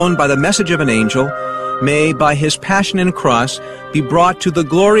by the message of an angel, may, by his passion and cross, be brought to the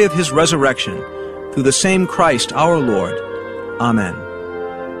glory of his resurrection, through the same Christ our Lord. Amen.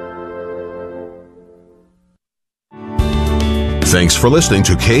 Thanks for listening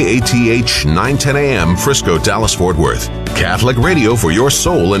to KATH 910 AM Frisco, Dallas, Fort Worth. Catholic radio for your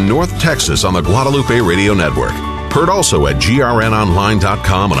soul in North Texas on the Guadalupe Radio Network. Heard also at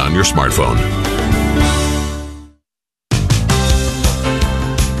grnonline.com and on your smartphone.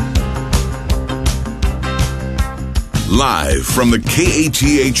 Live from the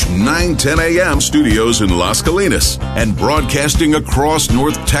KATH 910 AM studios in Las Colinas and broadcasting across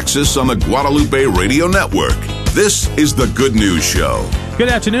North Texas on the Guadalupe Radio Network. This is The Good News Show. Good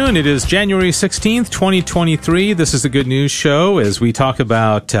afternoon. It is January 16th, 2023. This is The Good News Show as we talk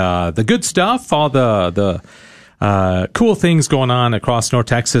about the good stuff, all the cool things going on across North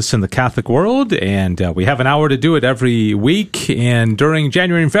Texas and the Catholic world. And we have an hour to do it every week. And during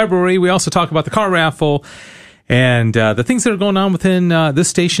January and February, we also talk about the car raffle and the things that are going on within this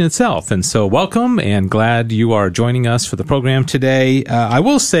station itself. And so welcome and glad you are joining us for the program today. I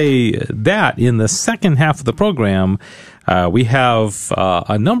will say that in the second half of the program, we have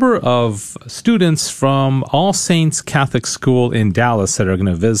a number of students from All Saints Catholic School in Dallas that are going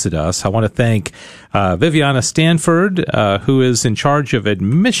to visit us. I want to thank Viviana Stanford, who is in charge of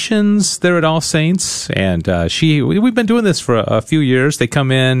admissions there at All Saints. And we've been doing this for a few years. They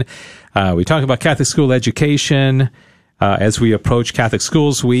come in. We talk about Catholic school education as we approach Catholic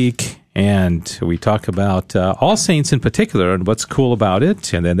Schools Week, and we talk about All Saints in particular and what's cool about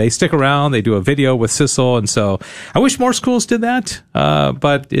it. And then they stick around. They do a video with Sissel, and so I wish more schools did that,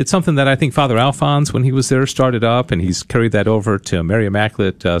 but it's something that I think Father Alphonse, when he was there, started up, and he's carried that over to Mary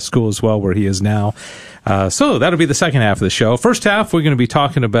Immaculate School as well, where he is now. So that'll be the second half of the show. First half, we're going to be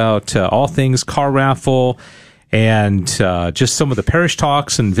talking about all things car raffle, and just some of the parish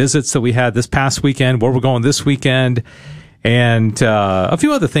talks and visits that we had this past weekend, where we're going this weekend, and a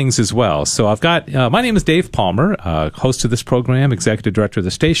few other things as well. So I've got, my name is Dave Palmer, host of this program, executive director of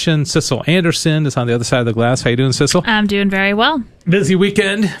the station. Sissel Anderson is on the other side of the glass. How you doing, Sissel? I'm doing very well. Busy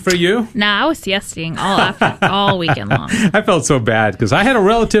weekend for you? Nah, I was siesting all weekend long. I felt so bad because I had a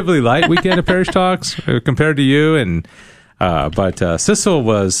relatively light weekend of parish talks compared to you, and but Sissel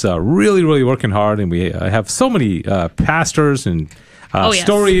was really, really working hard, and we have so many pastors and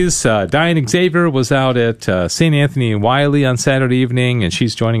stories. Diane Xavier was out at St. Anthony and Wiley on Saturday evening, and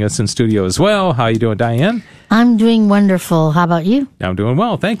she's joining us in studio as well. How are you doing, Diane? I'm doing wonderful. How about you? I'm doing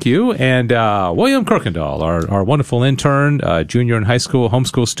well, thank you. And William Kirkendall, our wonderful intern, junior in high school,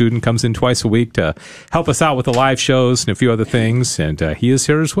 homeschool student, comes in twice a week to help us out with the live shows and a few other things, and he is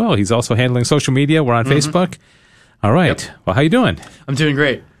here as well. He's also handling social media. We're on Facebook. All right. Yep. Well, how you doing? I'm doing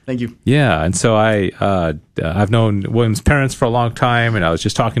great. Thank you. Yeah, and so I've known William's parents for a long time, and I was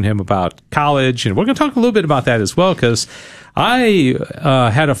just talking to him about college, and we're going to talk a little bit about that as well, because I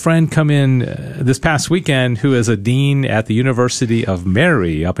had a friend come in this past weekend who is a dean at the University of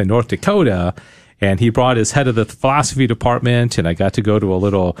Mary up in North Dakota, and he brought his head of the philosophy department, and I got to go to a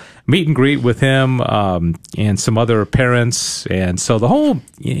little meet and greet with him and some other parents. And so the whole,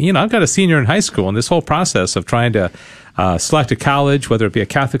 I've got a senior in high school, and this whole process of trying to select a college, whether it be a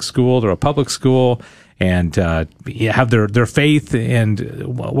Catholic school or a public school, and have their faith and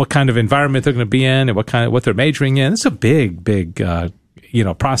what kind of environment they're going to be in and what they're majoring in. It's a big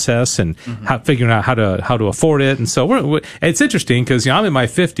process, and figuring out how to afford it. And so it's interesting because I'm in my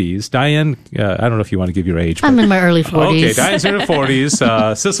 50s. Diane, I don't know if you want to give your age. I'm in my early 40s. Okay, Diane's in her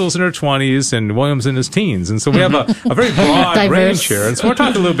 40s, Sissel's in her 20s, and William's in his teens. And so we have a very broad range here. And so we'll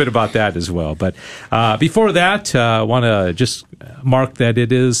talk a little bit about that as well. But before that, I want to just mark that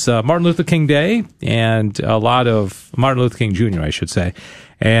it is Martin Luther King Day, and a lot of Martin Luther King Jr., I should say.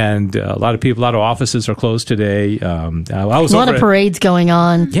 And a lot of offices are closed today. I was a lot of parades going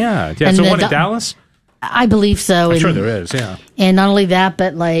on. Yeah. So one in Dallas? I believe so. I'm sure there is, yeah. And not only that,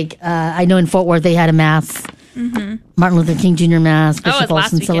 but I know in Fort Worth they had a mass, Martin Luther King Jr. mass. Bishop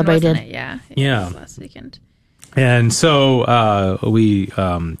Olson celebrated. Wasn't it? Yeah. It was last weekend. And so we...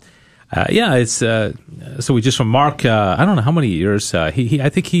 so we just from Mark, I don't know how many years, I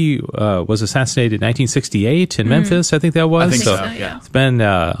think he was assassinated in 1968 in Memphis, I think that was. I think so, yeah. It's been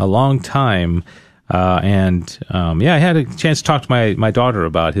a long time. I had a chance to talk to my daughter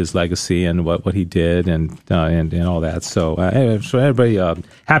about his legacy and what he did and all that. So everybody,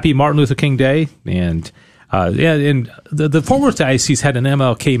 happy Martin Luther King Day. And and the Fort Worth Diocese had an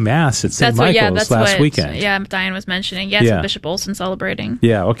MLK Mass at St. Michael's last weekend. Yeah, Diane was mentioning. Yes, with Bishop Olson celebrating.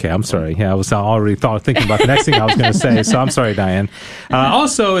 Yeah, okay, I'm sorry. Yeah, I was already thinking about the next thing I was going to say, so I'm sorry, Diane.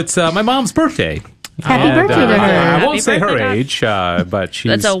 Also, it's my mom's birthday. Happy birthday to her. I won't say her birthday, age, but she's...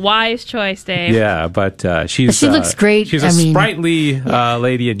 That's a wise choice, Dave. Yeah, but she looks great. She's a sprightly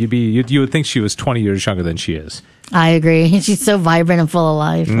lady, and you would think she was 20 years younger than she is. I agree. She's so vibrant and full of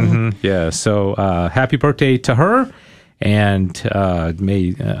life. Yeah, so happy birthday to her. And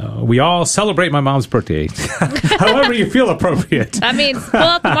may we all celebrate my mom's birthday, however you feel appropriate. That means pull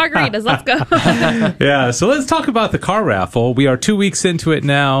out the margaritas. Let's go. Yeah, so let's talk about the car raffle. We are 2 weeks into it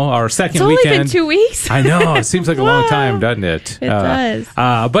now, our second weekend. It's only been 2 weeks? I know. It seems like a long time, doesn't it? It does.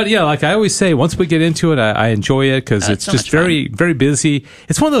 But yeah, like I always say, once we get into it, I enjoy it because it's so just very, very busy.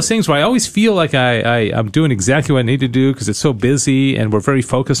 It's one of those things where I always feel like I'm doing exactly what I need to do because it's so busy and we're very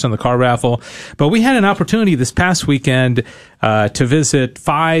focused on the car raffle. But we had an opportunity this past weekend to visit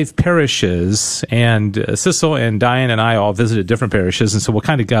 5 parishes, and Sissel and Diane and I all visited different parishes, and so we'll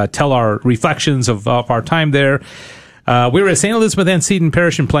kind of tell our reflections of our time there. We were at St. Elizabeth Ann Seton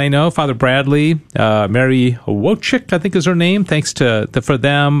Parish in Plano. Father Bradley, Mary Wojcik, I think is her name, thanks for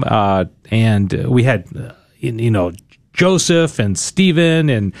them, and we had, Joseph and Stephen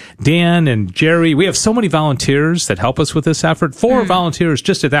and Dan and Jerry. We have so many volunteers that help us with this effort. 4 volunteers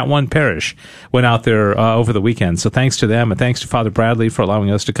just at that one parish went out there over the weekend. So thanks to them, and thanks to Father Bradley for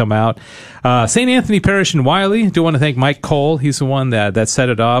allowing us to come out. St. Anthony Parish in Wiley. Do want to thank Mike Cole. He's the one that set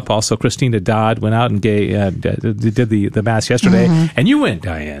it up. Also, Christina Dodd went out and did the Mass yesterday. And you went,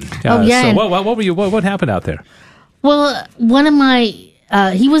 Diane. Oh, yeah. So what happened out there? Well, one of my,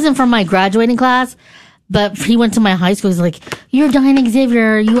 he wasn't from my graduating class, but he went to my high school. He's like, "You're Diane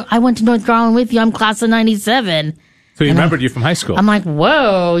Xavier. I went to North Garland with you. I'm class of 97. So he remembered you from high school. I'm like,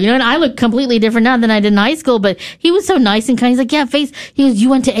 whoa. And I look completely different now than I did in high school, but he was so nice and kind. He's like, yeah, he goes, you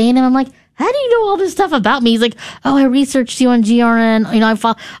went to A&M? I'm like, how do you know all this stuff about me? He's like, oh, I researched you on GRN.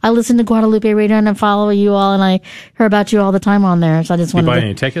 I listen to Guadalupe Radio and I follow you all, and I hear about you all the time on there. So I just wanted to buy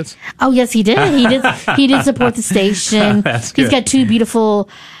any tickets? Oh, yes, he did. He did support the station. That's good. He's got 2 beautiful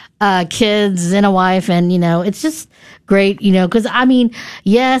kids and a wife, and it's just great, because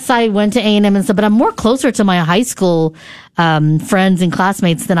yes, I went to A&M and stuff, but I'm more closer to my high school friends and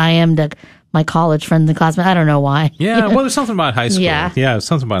classmates than I am to my college friends and classmates. I don't know why. Yeah, well, there's something about high school. Yeah,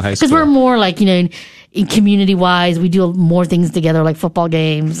 something about high school. Because we're more like, in community wise, we do more things together, like football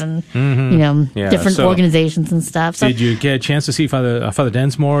games and different organizations and stuff. So, did you get a chance to see Father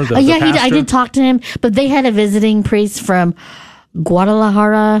Densmore? The I did talk to him, but they had a visiting priest from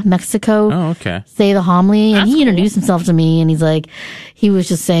Guadalajara, Mexico. Oh, okay. Say the homily, and he introduced himself to me, and he was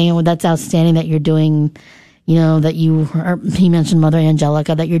just saying, well, that's outstanding that you're doing, he mentioned Mother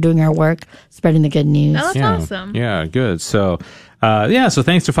Angelica, that you're doing our work, spreading the good news. Oh, that's awesome. Yeah, good. So, so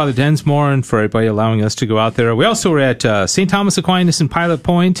thanks to Father Densmore and for everybody allowing us to go out there. We also were at St. Thomas Aquinas in Pilot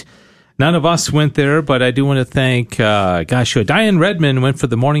Point. None of us went there, but I do want to thank, Diane Redmond went for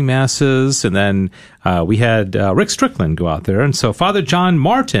the morning masses, and then we had Rick Strickland go out there. And so Father John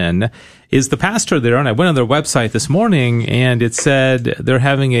Martin is the pastor there, and I went on their website this morning, and it said they're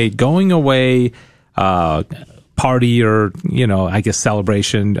having a going away party or,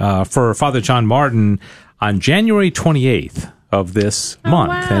 celebration for Father John Martin on January 28th. Of this month.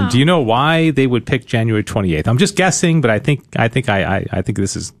 Wow. And do you know why they would pick January 28th? I'm just guessing, but I think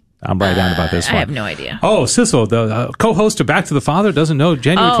this is, I'm right down about this one. I have no idea. Oh, Sissel, the co-host of Back to the Father, doesn't know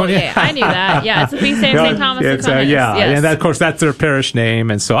January 28th. Okay. I knew that. Yeah, it's a feast day of St. Thomas Aquinas. Yes. And of course, that's their parish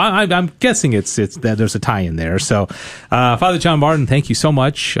name. And so I'm guessing it's that there's a tie in there. So, Father John Martin, thank you so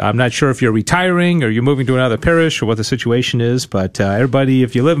much. I'm not sure if you're retiring or you're moving to another parish or what the situation is, but everybody,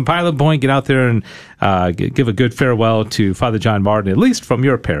 if you live in Pilot Point, get out there and give a good farewell to Father John Martin, at least from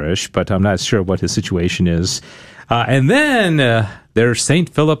your parish, but I'm not sure what his situation is. And then there's St.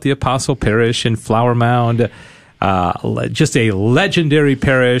 Philip the Apostle Parish in Flower Mound. Just a legendary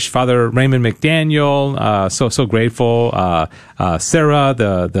parish. Father Raymond McDaniel, so grateful. Sarah,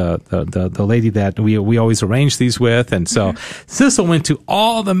 the lady that we always arrange these with, and so Sissel went to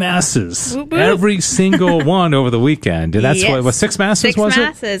all the masses, every single one over the weekend. And that's what 6 masses 6 was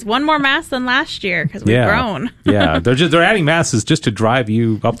masses. One more mass than last year because we've grown. Yeah, they're adding masses just to drive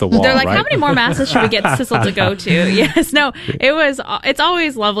you up the wall. They're like, right? how many more masses should we get Sissel to go to? Yes, no, it's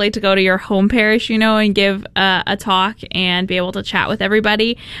always lovely to go to your home parish, and give a talk and be able to chat with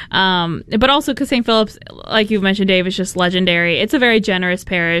everybody. But also because St. Philip's, like you mentioned, Dave, is just legendary. It's a very generous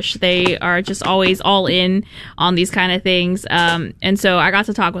parish. They are just always all in on these kind of things. And so I got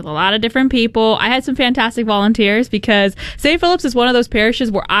to talk with a lot of different people. I had some fantastic volunteers because St. Philip's is one of those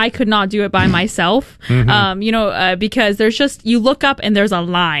parishes where I could not do it by myself. Because there's just, you look up and there's a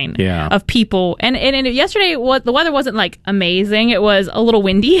line of people. And yesterday, the weather wasn't like amazing. It was a little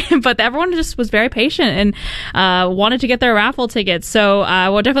windy, but everyone just was very patient and wanted to get their raffle tickets. So I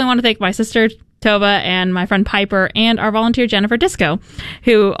definitely want to thank my sister Tova and my friend Piper and our volunteer Jennifer Disco,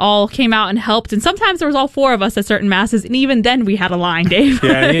 who all came out and helped. And sometimes there was all four of us at certain masses, and even then we had a line, Dave.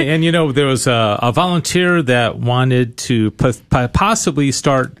 Yeah, and there was a volunteer that wanted to possibly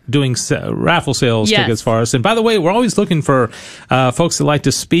start doing raffle sales tickets for us. And by the way, we're always looking for folks that like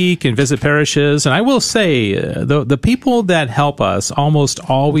to speak and visit parishes. And I will say, the people that help us almost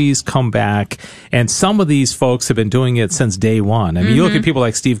always come back, and some of these folks have been doing it since day one. I mean, you look at people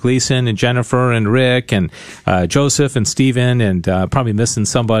like Steve Gleason and Jennifer and Rick and Joseph and Stephen and probably missing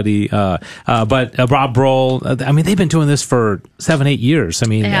somebody, but Rob Broll. I mean, they've been doing this for 7-8 years. I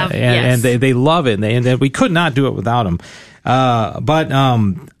mean, and they love it, and we could not do it without them. So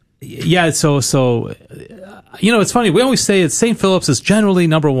it's funny. We always say St. Philip's is generally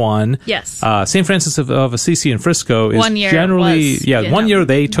number one. Yes. St. Francis of Assisi in Frisco is 1 year generally, 1 year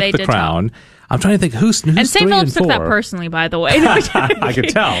they took the crown. Top. I'm trying to think who's and St. 3 Philip's and 4. took that personally, by the way. I could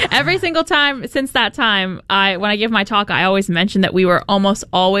tell. Every single time since that time, when I give my talk, I always mention that we were almost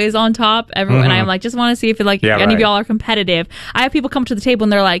always on top. Everyone, I'm like, just want to see if any of y'all are competitive. I have people come to the table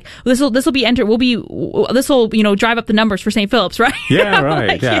and they're like, this will be entered. This will drive up the numbers for St. Philip's, right? Yeah, right.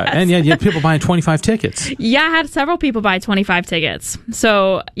 Like, yeah, yes. And you had people buying 25 tickets. Yeah, I had several people buy 25 tickets.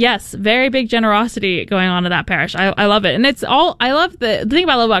 So yes, very big generosity going on in that parish. I love it, and it's all. I love the thing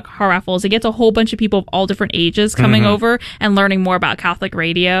I love about car raffles. It gets a whole bunch of people of all different ages coming over and learning more about Catholic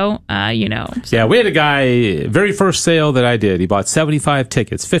radio. So. Yeah, we had a guy, very first sale that I did, he bought 75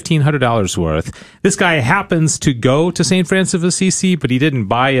 tickets, $1,500 worth. This guy happens to go to St. Francis of Assisi, but he didn't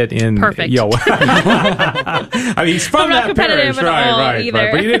buy it in... Perfect. I mean, he's from that parish, right.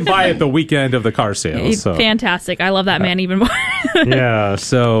 But he didn't buy it the weekend of the car sale. So. Fantastic. I love that man even more. Yeah,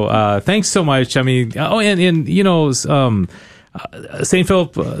 so thanks so much. I mean, St.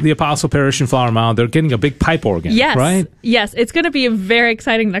 Philip, the Apostle Parish in Flower Mound, they're getting a big pipe organ, right? Yes, it's going to be a very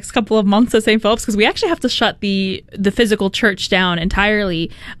exciting next couple of months at St. Philip's because we actually have to shut the physical church down entirely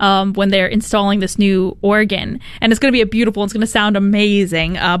when they're installing this new organ. And it's going to be it's going to sound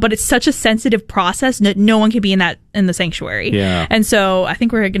amazing, but it's such a sensitive process that no one can be in the sanctuary. Yeah. And so I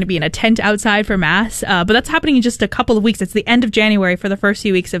think we're going to be in a tent outside for Mass, but that's happening in just a couple of weeks. It's the end of January for the first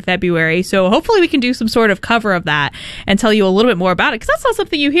few weeks of February. So hopefully we can do some sort of cover of that and tell you a little bit more about it, because that's not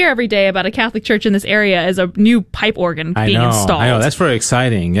something you hear every day about a Catholic church in this area as a new pipe organ being installed. I know, that's very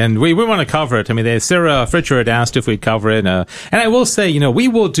exciting, and we want to cover it. I mean, Sarah Fritcher had asked if we'd cover it, and I will say, we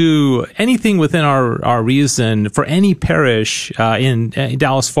will do anything within our reason for any parish in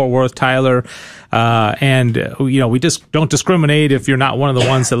Dallas-Fort Worth, Tyler, and we just don't discriminate if you're not one of the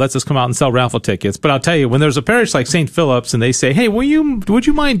ones that lets us come out and sell raffle tickets. But I'll tell you, when there's a parish like St. Philip's and they say, "Hey, would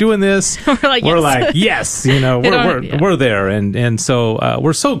you mind doing this?" We're like, yes, we're there, and so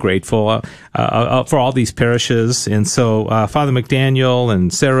we're so grateful for all these parishes, and so Father McDaniel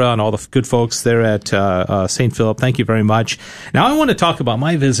and Sarah and all the good folks there at St. Philip, thank you very much. Now I want to talk about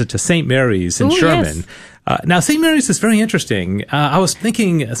my visit to St. Mary's in Sherman. Yes. Now, St. Mary's is very interesting. I was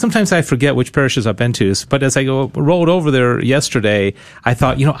thinking, sometimes I forget which parishes I've been to, but as I rolled over there yesterday, I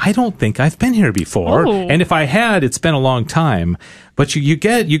thought, I don't think I've been here before. Oh. And if I had, it's been a long time. But you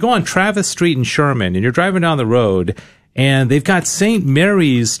go on Travis Street in Sherman, and you're driving down the road, and they've got St.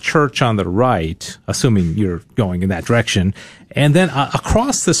 Mary's Church on the right, assuming you're going in that direction. And then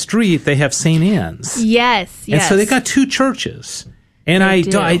across the street, they have St. Anne's. Yes. And so they got two churches. And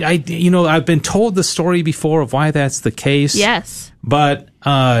I've been told the story before of why that's the case. Yes. But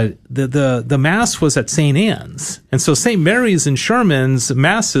the Mass was at St. Anne's. And so St. Mary's and Sherman's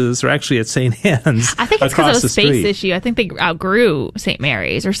Masses are actually at St. Anne's. I think it's because of a space issue. I think they outgrew St.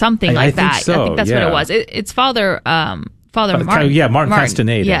 Mary's or something like that. Think so, I think that's what it was. It's Father Martin. Martin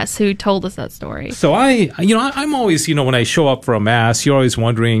Castaneda. Yes, who told us that story. So I'm always, when I show up for a Mass, you're always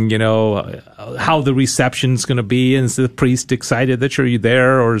wondering, how the reception's going to be. And is the priest excited that you're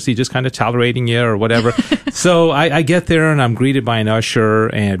there, or is he just kind of tolerating you or whatever? So I get there and I'm greeted by an usher,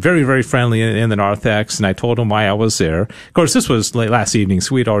 and very, very friendly in the narthex. And I told him why I was there. Of course, this was late last evening,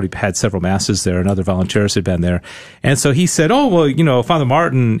 so we'd already had several Masses there and other volunteers had been there. And so he said, Father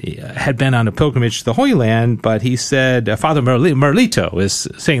Martin had been on a pilgrimage to the Holy Land, but he said, Father Merlito is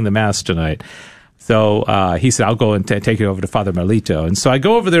saying the Mass tonight. So he said, I'll go and take it over to Father Merlito. And so I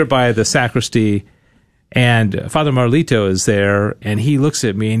go over there by the sacristy, And Father Marlito is there, and he looks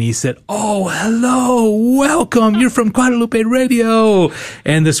at me and he said, "Oh, hello, welcome. You're from Guadalupe Radio."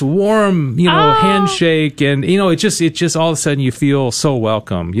 And this warm, handshake, and it just all of a sudden you feel so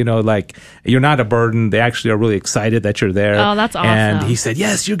welcome. Like you're not a burden. They actually are really excited that you're there. Oh, that's awesome. And he said,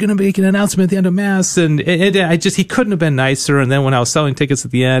 "Yes, you're going to make an announcement at the end of Mass." And he couldn't have been nicer. And then when I was selling tickets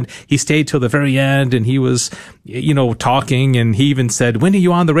at the end, he stayed till the very end, and he was, talking, and he even said, "When are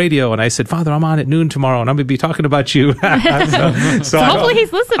you on the radio?" And I said, "Father, I'm on at noon tomorrow, and I'm going to be talking about you." so hopefully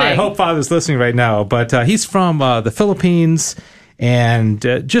he's listening. I hope Father's listening right now. But he's from the Philippines, and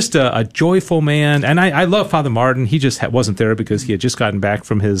just a joyful man. And I love Father Martin. He just wasn't there because he had just gotten back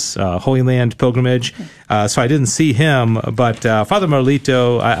from his Holy Land pilgrimage, so I didn't see him. But Father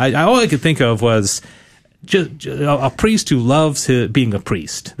Marlito, all I could think of was just a priest who loves being a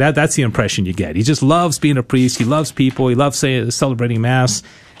priest. That's the impression you get. He just loves being a priest. He loves people. He loves celebrating Mass.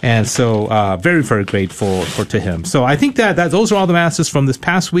 And so, very, very grateful to him. So I think that those are all the Masses from this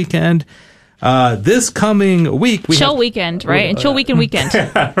past weekend. This coming week, Chill weekend, right? And Chill weekend.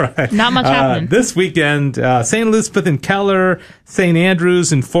 Right. Not much happening. This weekend, St. Elizabeth in Keller, St.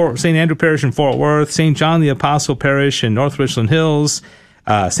 Andrew's in St. Andrew Parish in Fort Worth, St. John the Apostle Parish in North Richland Hills,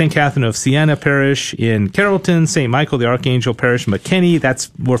 St. Catherine of Siena Parish in Carrollton, St. Michael the Archangel Parish in McKinney.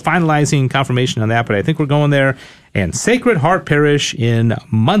 We're finalizing confirmation on that, but I think we're going there. And Sacred Heart Parish in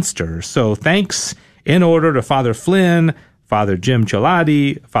Munster. So thanks in order to Father Flynn, Father Jim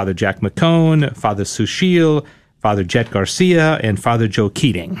Gelati, Father Jack McCone, Father Sushil, Father Jet Garcia, and Father Joe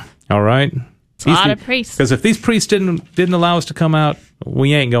Keating. All right? A lot of priests. Because if these priests didn't allow us to come out,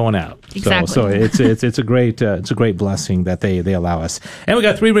 we ain't going out. Exactly. So it's a great blessing that they allow us. And we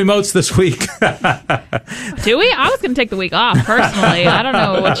got 3 remotes this week. Do we? I was going to take the week off personally. I don't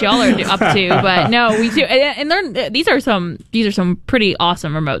know what y'all are up to, but no, we do. And these are some pretty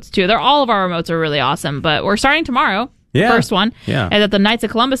awesome remotes too. All of our remotes are really awesome. But we're starting tomorrow. Yeah. First one. Yeah. And at the Knights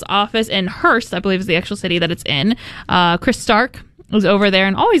of Columbus office in Hearst, I believe is the actual city that it's in. Chris Stark was over there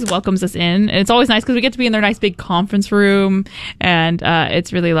and always welcomes us in. And it's always nice because we get to be in their nice big conference room, and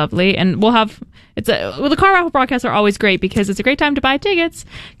it's really lovely. And we'll have the car raffle broadcasts are always great because it's a great time to buy tickets,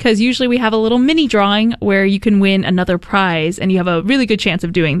 because usually we have a little mini drawing where you can win another prize, and you have a really good chance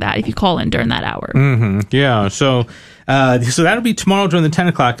of doing that if you call in during that hour. Mm-hmm. Yeah. So that'll be tomorrow during the 10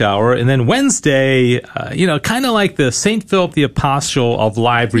 o'clock hour. And then Wednesday, kind of like the St. Philip the Apostle of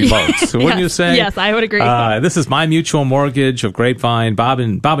live remotes. Wouldn't you say? Yes, I would agree. This is My Mutual Mortgage of Grapevine, Bob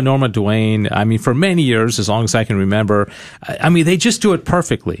and Norma Duane. I mean, for many years, as long as I can remember, they just do it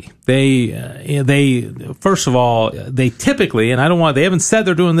perfectly. They first of all, they typically, and they haven't said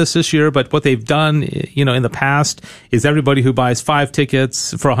they're doing this year, but what they've done, in the past is everybody who buys 5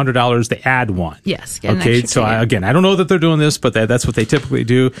 tickets for $100, they add 1. Yes. Okay. So I don't know that they're doing this, but that's what they typically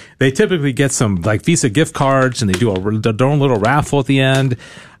do. They typically get some like Visa gift cards, and they do their own little raffle at the end.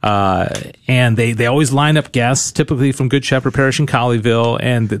 And they always line up guests, typically from Good Shepherd Parish in Colleyville,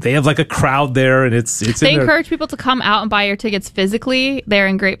 and they have like a crowd there, and they encourage people to come out and buy your tickets physically there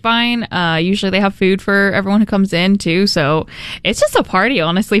in Grapevine. Usually they have food for everyone who comes in too, so it's just a party,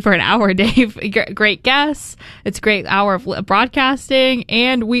 honestly, for an hour, Dave. Great guests, it's a great hour of broadcasting,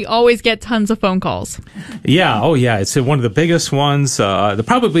 and we always get tons of phone calls. Yeah, it's one of the biggest ones,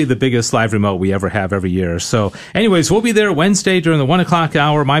 probably the biggest live remote we ever have every year. So anyways, we'll be there Wednesday during the 1 o'clock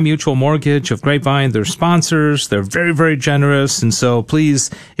hour. My Mutual Mortgage of Grapevine, they're sponsors. They're very, very generous. And so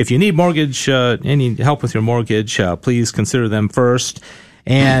please, if you need mortgage, any help with your mortgage, please consider them first.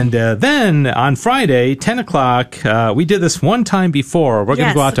 And then on Friday, 10 o'clock, we did this one time before. We're going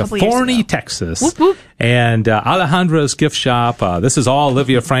to go out to Forney, Texas. Whoop, whoop. And Alejandra's gift shop. This is all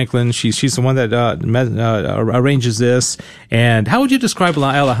Olivia Franklin. She's the one that arranges this. And how would you describe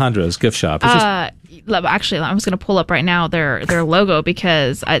Alejandra's gift shop? Actually, I'm just going to pull up right now their logo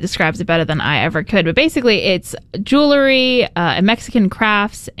because it describes it better than I ever could. But basically, it's jewelry and Mexican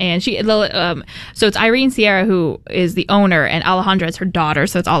crafts, and so it's Irene Sierra who is the owner, and Alejandra is her daughter.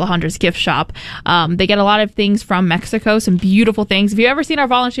 So it's Alejandra's gift shop. They get a lot of things from Mexico, some beautiful things. Have you ever seen our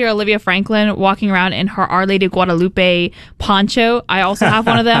volunteer Olivia Franklin walking around in her Our Lady of Guadalupe poncho? I also have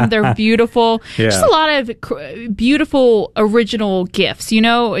one of them. They're beautiful. Yeah. Just a lot of beautiful original gifts,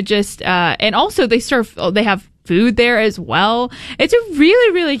 and also they have food there as well. It's a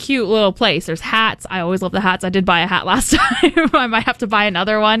really, really cute little place. There's hats. I always love the hats. I did buy a hat last time. I might have to buy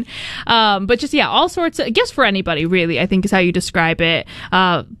another one. But just, all sorts of gifts for anybody, really, I think is how you describe it.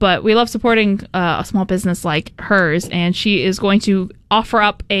 But we love supporting a small business like hers, and she is going to offer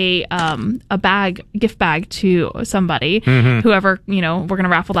up a gift bag to somebody, whoever, we're going to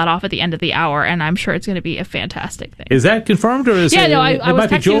raffle that off at the end of the hour, and I'm sure it's going to be a fantastic thing. Is that confirmed, or is it? I was might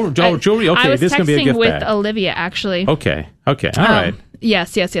be jewelry. Okay, I was this is going to be a gift with bag. Olivia, actually. Okay, all right.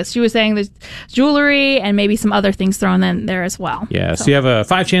 Yes. She was saying there's jewelry and maybe some other things thrown in there as well. Yeah, so you have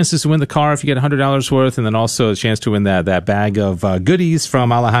 5 chances to win the car if you get $100 worth, and then also a chance to win that bag of goodies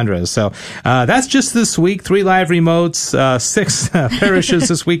from Alejandra. So that's just this week. 3 live remotes, 6 parishes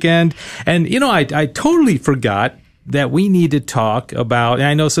this weekend. And, I totally forgot that we need to talk about, and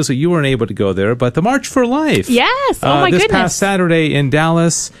I know, Sissy, you weren't able to go there, but the March for Life. Yes. Oh, my this goodness. Past Saturday in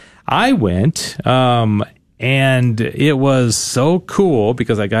Dallas, I went, and it was so cool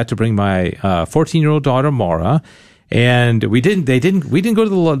because I got to bring my 14-year-old daughter, Maura, and we didn't go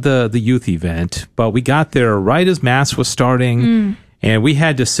to the youth event, but we got there right as Mass was starting, and we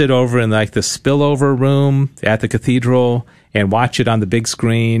had to sit over in like the spillover room at the cathedral and watch it on the big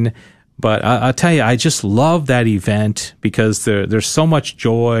screen. But I'll tell you, I just love that event because there's so much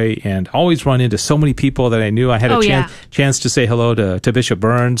joy, and always run into so many people that I knew. I had a chance to say hello to Bishop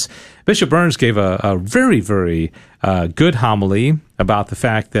Burns. Bishop Burns gave a very, very good homily about the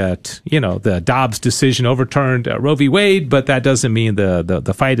fact that, the Dobbs decision overturned Roe v. Wade, but that doesn't mean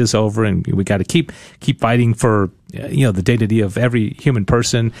the fight is over, and we got to keep fighting for, the dignity of every human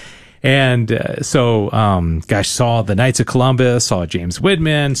person. And saw the Knights of Columbus, saw James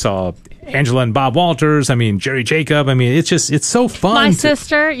Widman, saw Angela and Bob Walters. I mean, Jerry Jacob. I mean, it's so fun. My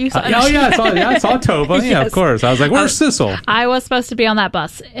sister, you saw. I saw Tova. Yes. Yeah, of course. I was like, where's Sissel? I was supposed to be on that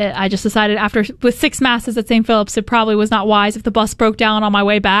bus. I just decided with 6 masses at St. Philip's, it probably was not wise if the bus broke down on my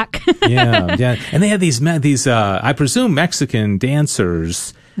way back. yeah. And they had these I presume Mexican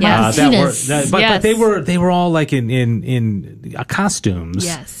dancers. Yes. But they were all like in costumes.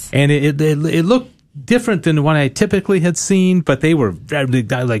 Yes. And it looked different than what I typically had seen, but they were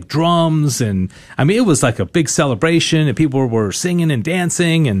like drums, and I mean, it was like a big celebration, and people were singing and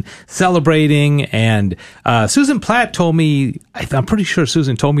dancing and celebrating. And Susan Platt told me, I'm pretty sure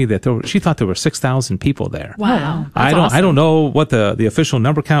Susan told me that she thought there were 6,000 people there. Wow. I don't know what the official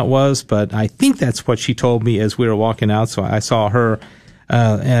number count was, but I think that's what she told me as we were walking out. So I saw her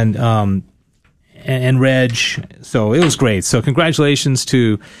and Reg. So it was great. So congratulations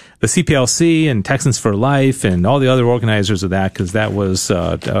to the CPLC and Texans for Life and all the other organizers of that, because that was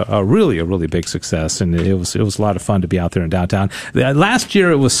a really big success, and it was a lot of fun to be out there in downtown. Last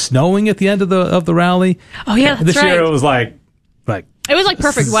year it was snowing at the end of the rally. Oh yeah, that's this right. year it was like it was like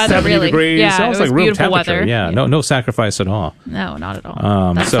perfect weather, 70 really. degrees. Yeah, so it was like room beautiful temperature. weather. Yeah, no sacrifice at all. No, not at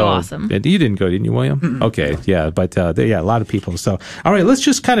all. That's so awesome. You didn't go, didn't you, William? Mm-mm. Okay, yeah, but a lot of people. So, all right, let's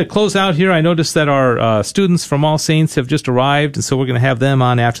just kind of close out here. I noticed that our students from All Saints have just arrived, and so we're going to have them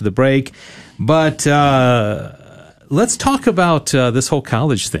on after the break. But let's talk about this whole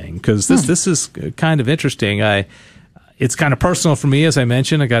college thing, because this is kind of interesting. It's kind of personal for me, as I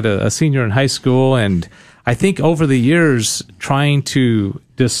mentioned. I got a senior in high school, and I think over the years, trying to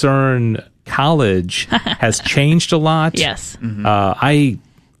discern college has changed a lot. Yes. Mm-hmm. I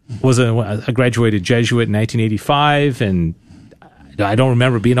was a graduated Jesuit in 1985, and I don't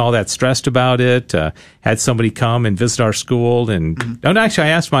remember being all that stressed about it. Had somebody come and visit our school, and actually, I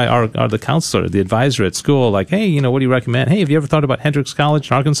asked the counselor, the advisor at school, like, hey, what do you recommend? Hey, have you ever thought about Hendricks College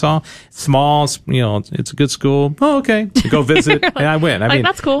in Arkansas? It's small, it's a good school. Oh, okay, go visit, and I went. I mean,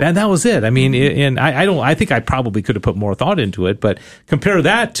 that's cool. That was it. I mean, and I think I probably could have put more thought into it, but compare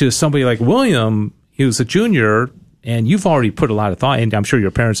that to somebody like William, who's a junior. And you've already put a lot of thought, and I'm sure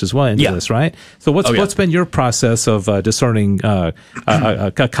your parents as well, into this, right? So what's been your process of discerning a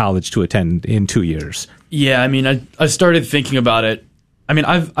college to attend in 2 years? Yeah, I mean, I started thinking about it. I mean,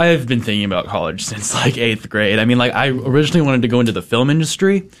 I've been thinking about college since like 8th grade. I mean, like I originally wanted to go into the film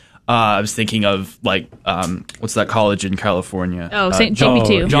industry. I was thinking of what's that college in California? Oh, St.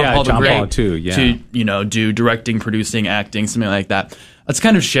 JP2. John Paul II, yeah. To do directing, producing, acting, something like that. It's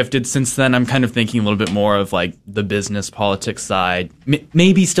kind of shifted since then. I'm kind of thinking a little bit more of like the business politics side.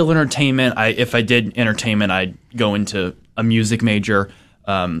 Maybe still entertainment. If I did entertainment, I'd go into a music major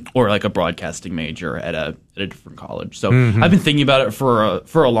or like a broadcasting major at a different college. So I've been thinking about it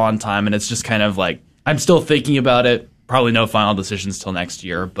for a long time, and it's just kind of like I'm still thinking about it. Probably no final decisions till next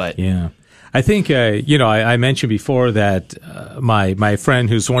year, but yeah. I think, I mentioned before that my friend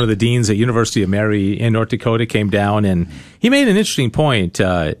who's one of the deans at University of Mary in North Dakota came down, and he made an interesting point.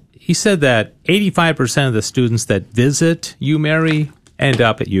 He said that 85% of the students that visit UMary end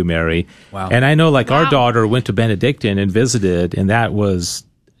up at UMary. Wow. And I know our daughter went to Benedictine and visited, and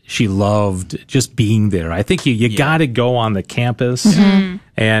she loved just being there. I think you got to go on the campus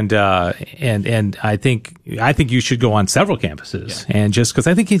And I think you should go on several campuses, and just because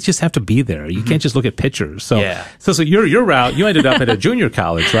I think you just have to be there. You can't just look at pictures. So your route, you ended up at a junior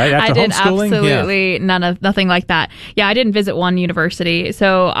college, right? After I did homeschooling? absolutely nothing like that. Yeah, I didn't visit one university.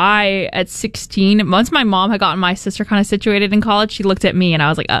 So at 16, once my mom had gotten my sister kind of situated in college, she looked at me and I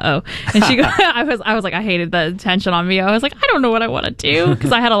was like, uh-oh. And she I was like, I hated the attention on me. I was like, I don't know what I want to do,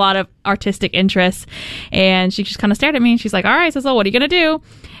 because I had a lot of artistic interests. And she just kind of stared at me and she's like, all right, so what are you going to do?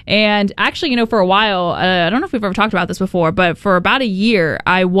 And actually, for a while, I don't know if we've ever talked about this before, but for about a year,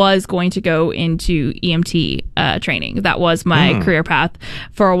 I was going to go into EMT training. That was my career path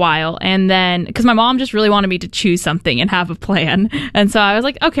for a while. And then, because my mom just really wanted me to choose something and have a plan. And so I was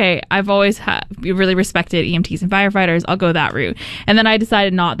like, okay, I've always really respected EMTs and firefighters. I'll go that route. And then I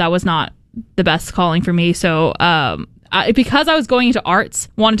decided that was not the best calling for me. So, because I was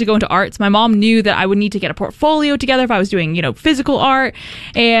wanted to go into arts, my mom knew that I would need to get a portfolio together if I was doing, physical art.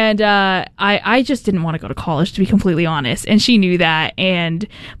 And I just didn't want to go to college, to be completely honest. And she knew that.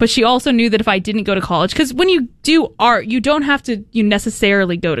 But she also knew that if I didn't go to college, because when you do art, you don't have to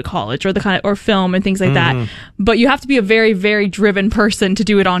necessarily go to college or film and things like that. But you have to be a very, very driven person to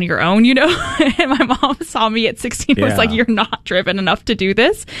do it on your own, And my mom saw me at 16 and was like, you're not driven enough to do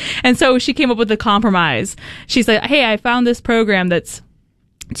this. And so she came up with a compromise. She said, hey, I found this program that's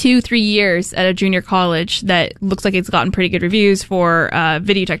 2-3 years at a junior college that looks like it's gotten pretty good reviews for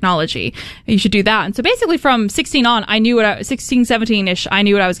video technology. You should do that. And so basically from 16 on, 17-ish, I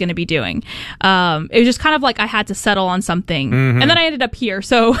knew what I was going to be doing. It was just kind of like I had to settle on something. And then I ended up here.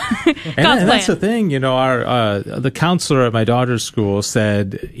 So and that's the thing, the counselor at my daughter's school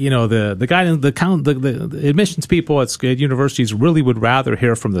said, the guidance, the admissions people at universities really would rather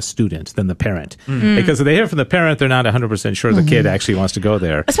hear from the student than the parent. Because if they hear from the parent, they're not 100% sure the kid actually wants to go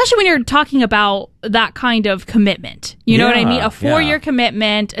there. Especially when you're talking about that kind of commitment. You know what I mean? A 4-year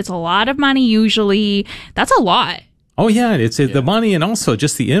commitment. It's a lot of money usually. That's a lot. Oh, yeah. It's the money and also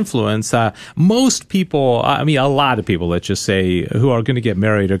just the influence. Most people, a lot of people, let's just say, who are going to get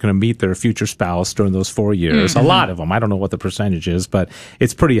married are going to meet their future spouse during those 4 years. A lot of them. I don't know what the percentage is, but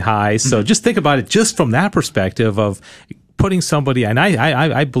it's pretty high. So just think about it just from that perspective of putting somebody, and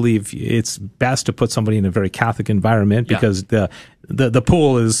I believe it's best to put somebody in a very Catholic environment because the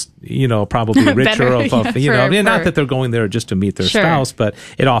pool is, probably richer not that they're going there just to meet their spouse, but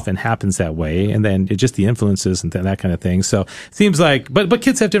it often happens that way. And then just the influences and that kind of thing. So it seems like, but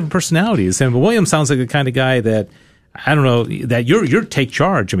kids have different personalities. And William sounds like the kind of guy that, I don't know, that you're take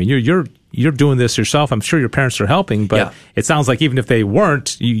charge. I mean, you're doing this yourself. I'm sure your parents are helping, but it sounds like even if they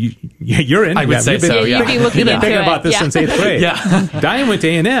weren't, you're in. I would say so. You'd be looking into thinking about this since 8th grade. Diane went to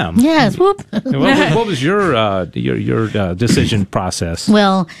A&M. Yes. Whoop. What was your decision process?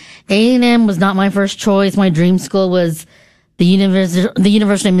 Well, A&M was not my first choice. My dream school was the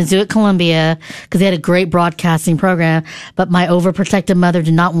University of Missouri at Columbia, because they had a great broadcasting program. But my overprotective mother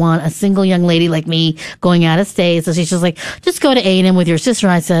did not want a single young lady like me going out of state. So she's just like, just go to A&M with your sister.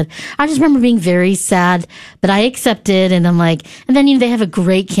 And I said, I just remember being very sad, but I accepted. And I'm like, and then they have a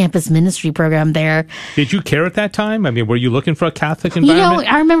great campus ministry program there. Did you care at that time? I mean, were you looking for a Catholic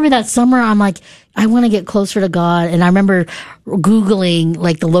environment? I remember that summer, I'm like, I want to get closer to God. And I remember Googling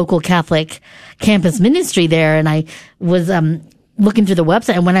like the local Catholic campus ministry there. And I was looking through the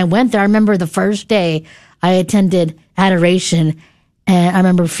website. And when I went there, I remember the first day I attended adoration, and I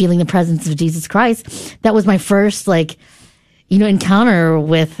remember feeling the presence of Jesus Christ. That was my first encounter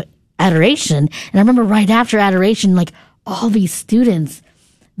with adoration. And I remember right after adoration, like all these students,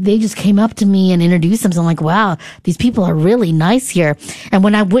 they just came up to me and introduced themselves. I'm like, wow, these people are really nice here. And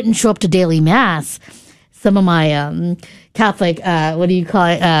when I wouldn't show up to daily mass, some of my Catholic, peers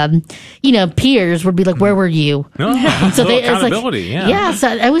would be like, where were you? So accountability, so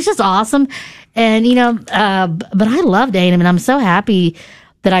it was just awesome. And, but I loved A&M, and I'm so happy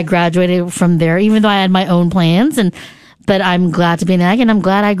that I graduated from there, even though I had my own plans. But I'm glad to be an ag, and I'm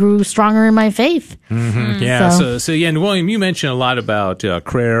glad I grew stronger in my faith. Yeah. So and William, you mentioned a lot about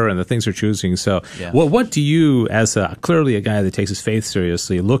prayer and the things you're choosing. So, what do you, as clearly a guy that takes his faith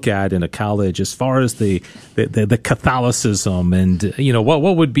seriously, look at in a college as far as the Catholicism, and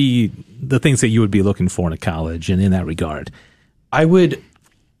what would be the things that you would be looking for in a college, and in that regard? I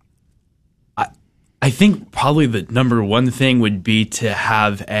think probably the number one thing would be to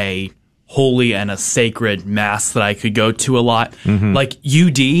have a holy and a sacred mass that I could go to a lot. Like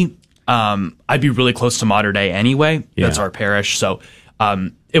UD, I'd be really close to Mater Dei anyway. That's our parish. So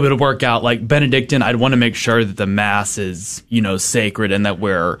it would work out. Like Benedictine, I'd want to make sure that the mass is, sacred, and that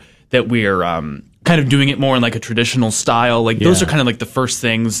we're kind of doing it more in like a traditional style. Like those are kind of like the first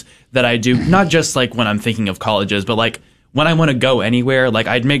things that I do, not just like when I'm thinking of colleges, but like when I want to go anywhere, like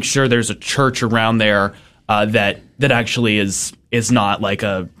I'd make sure there's a church around there that actually is not like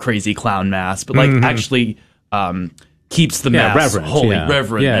a crazy clown mass, but like actually keeps the mass reverent, holy,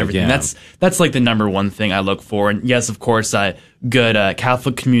 reverent, and everything. Yeah. That's like the number one thing I look for. And yes, of course, good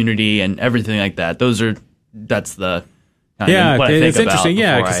Catholic community and everything like that. That's the what I think it's interesting.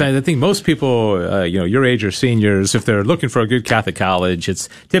 about Because I think most people, your age or seniors, if they're looking for a good Catholic college, it's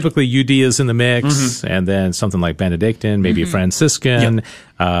typically UD is in the mix, and then something like Benedictine, maybe a Franciscan.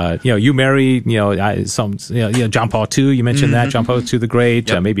 Yep. You marry, John Paul II. You mentioned that John Paul II the Great.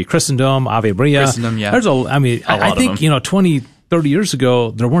 Yep. Maybe Christendom, Ave Maria. Christendom, yeah. I think 20-30 years ago,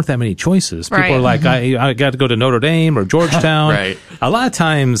 there weren't that many choices. People are like, I got to go to Notre Dame or Georgetown. Right. A lot of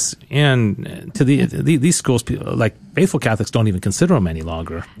times, and to these schools, like faithful Catholics don't even consider them any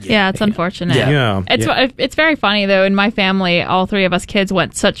longer. Yeah, it's unfortunate. Yeah. It's very funny, though. In my family, all three of us kids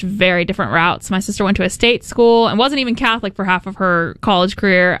went such very different routes. My sister went to a state school and wasn't even Catholic for half of her college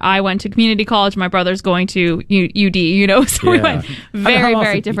career. I went to community college. My brother's going to UD, so we went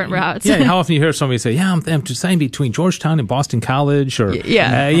very different routes. Yeah, how often you hear somebody say, I'm deciding between Georgetown and Boston College, or you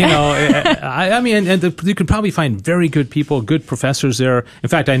can probably find very good people, good professors there. In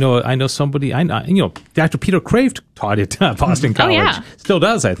fact, I know somebody, Dr. Peter Crave taught at Boston College, still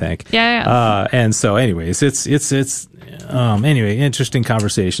does, I think. Yeah. And so, anyways, it's interesting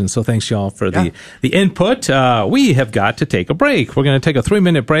conversation. So thanks y'all for the input. We have got to take a break. We're going to take a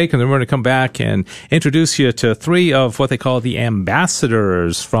 3-minute break, and then we're going to come back and introduce you to 3 of what they call the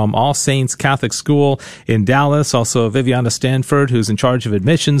ambassadors from All Saints Catholic School in Dallas. Also, Viviana Stanford, who's in charge of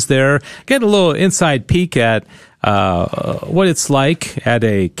admissions there. Get a little inside peek at what it's like at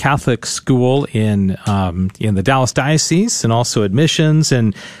a Catholic school in the Dallas Diocese, and also admissions.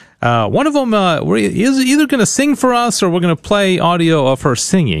 And one of them is either going to sing for us, or we're going to play audio of her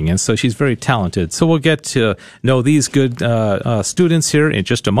singing. And so she's very talented. So we'll get to know these good students here in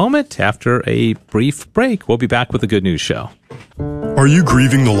just a moment after a brief break. We'll be back with the Good News Show. Are you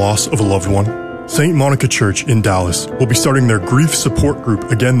grieving the loss of a loved one? St. Monica Church in Dallas will be starting their grief support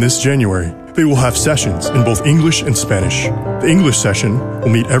group again this January. They will have sessions in both English and Spanish. The English session will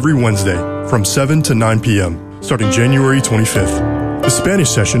meet every Wednesday from 7 to 9 p.m. starting January 25th. The Spanish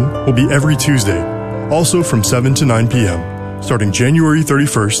session will be every Tuesday, also from 7 to 9 p.m. starting January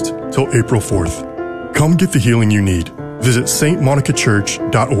 31st till April 4th. Come get the healing you need. Visit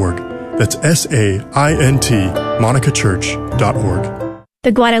stmonicachurch.org. That's SAINT monicachurch.org.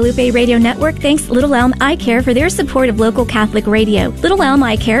 The Guadalupe Radio Network thanks Little Elm Eye Care for their support of local Catholic radio. Little Elm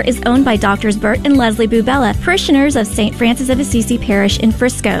Eye Care is owned by Drs. Bert and Leslie Bubella, parishioners of St. Francis of Assisi Parish in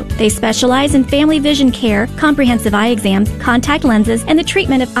Frisco. They specialize in family vision care, comprehensive eye exams, contact lenses, and the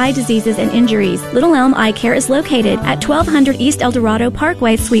treatment of eye diseases and injuries. Little Elm Eye Care is located at 1200 East El Dorado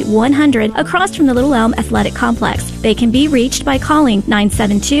Parkway, Suite 100, across from the Little Elm Athletic Complex. They can be reached by calling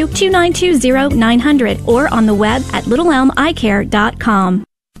 972-292-0900 or on the web at littleelmeyecare.com.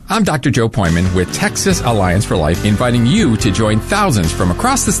 I'm Dr. Joe Poyman with Texas Alliance for Life, inviting you to join thousands from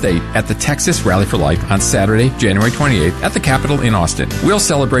across the state at the Texas Rally for Life on Saturday, January 28th at the Capitol in Austin. We'll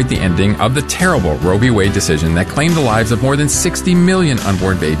celebrate the ending of the terrible Roe v. Wade decision that claimed the lives of more than 60 million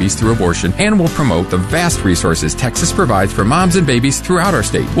unborn babies through abortion, and will promote the vast resources Texas provides for moms and babies throughout our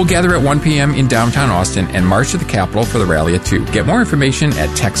state. We'll gather at 1 p.m. in downtown Austin and march to the Capitol for the rally at 2. Get more information at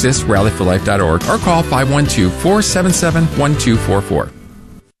texasrallyforlife.org or call 512-477-1244.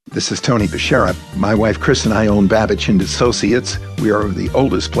 This is Tony Bechara. My wife Chris and I own Babich & Associates. We are the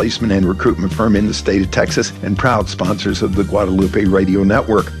oldest placement and recruitment firm in the state of Texas and proud sponsors of the Guadalupe Radio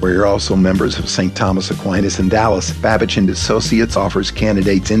Network. We're also members of St. Thomas Aquinas in Dallas. Babich & Associates offers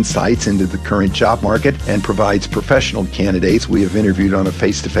candidates insights into the current job market and provides professional candidates we have interviewed on a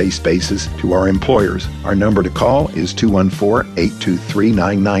face-to-face basis to our employers. Our number to call is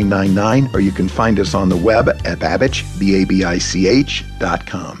 214-823-9999, or you can find us on the web at babich.com.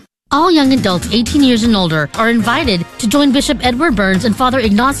 All young adults 18 years and older are invited to join Bishop Edward Burns and Father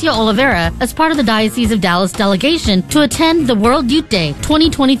Ignacio Oliveira as part of the Diocese of Dallas delegation to attend the World Youth Day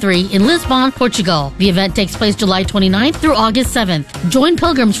 2023 in Lisbon, Portugal. The event takes place July 29th through August 7th. Join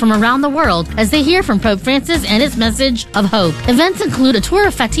pilgrims from around the world as they hear from Pope Francis and his message of hope. Events include a tour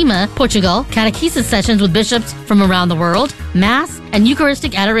of Fatima, Portugal, catechesis sessions with bishops from around the world, Mass, and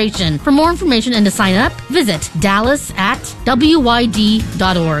Eucharistic adoration. For more information and to sign up, visit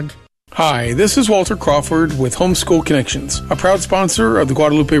dallas@wyd.org. Hi, this is Walter Crawford with Homeschool Connections, a proud sponsor of the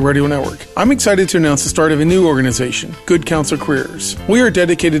Guadalupe Radio Network. I'm excited to announce the start of a new organization, Good Counsel Careers. We are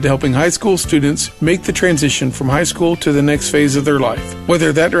dedicated to helping high school students make the transition from high school to the next phase of their life,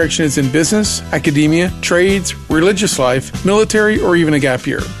 whether that direction is in business, academia, trades, religious life, military, or even a gap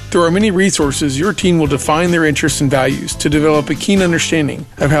year. Through our many resources, your teen will define their interests and values to develop a keen understanding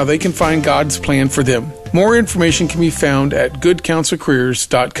of how they can find God's plan for them. More information can be found at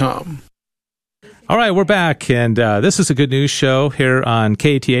goodcounselcareers.com. All right, we're back, and this is a good news show here on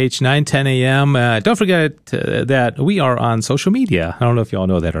KATH 910 a.m. Don't forget that we are on social media. I don't know if you all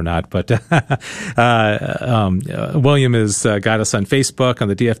know that or not, but William has got us on Facebook, on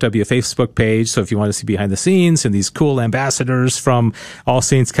the DFW Facebook page. So if you want to see behind the scenes and these cool ambassadors from All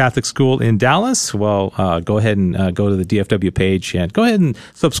Saints Catholic School in Dallas, well, go ahead and go to the DFW page and go ahead and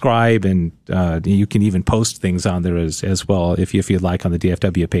subscribe, and you can even post things on there as well if you'd like on the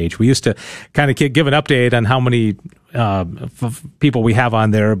DFW page. We used to kind of give an update on how many people we have on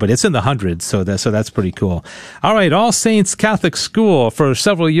there, but it's in the hundreds, so that's pretty cool. All right, All Saints Catholic School for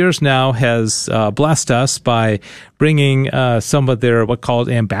several years now has blessed us by bringing some of their what called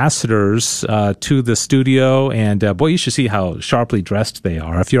ambassadors to the studio, and boy, you should see how sharply dressed they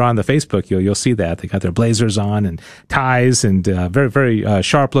are. If you're on the Facebook, you'll see that they got their blazers on and ties, and very very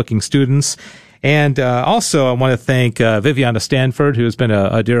sharp looking students. And also, I want to thank Viviana Stanford, who has been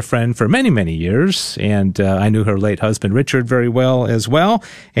a dear friend for many, many years. And I knew her late husband, Richard, very well as well.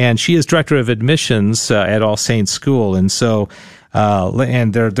 And she is director of admissions at All Saints School. And so,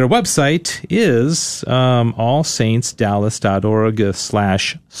 and their website is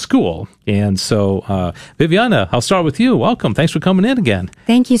allsaintsdallas.org/school. And so, Viviana, I'll start with you. Welcome. Thanks for coming in again.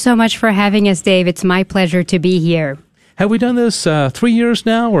 Thank you so much for having us, Dave. It's my pleasure to be here. Have we done this 3 years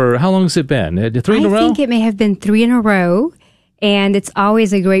now, or how long has it been? 3 in a row? I think it may have been 3 in a row, and it's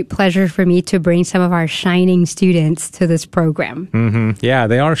always a great pleasure for me to bring some of our shining students to this program. Mm-hmm. Yeah,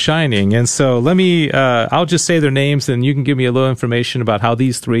 they are shining. And so let me, I'll just say their names, and you can give me a little information about how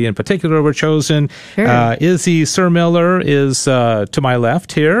these three in particular were chosen. Sure. Izzy Surmiller is to my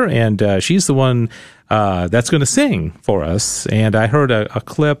left here, and she's the one that's going to sing for us. And I heard a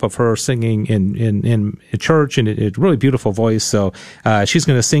clip of her singing in church, and it's a really beautiful voice. So she's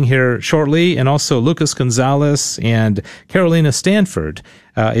going to sing here shortly. And also Lucas Gonzalez and Carolina Stanford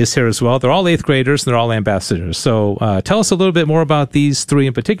is here as well. They're all 8th graders, and they're all ambassadors. So tell us a little bit more about these three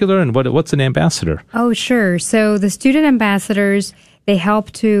in particular, and what's an ambassador? Oh, sure. So the student ambassadors, they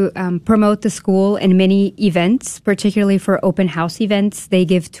help to promote the school in many events, particularly for open house events. They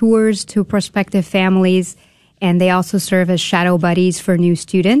give tours to prospective families, and they also serve as shadow buddies for new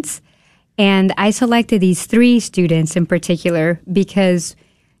students. And I selected these 3 students in particular because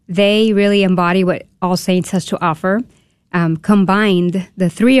they really embody what All Saints has to offer. Combined, the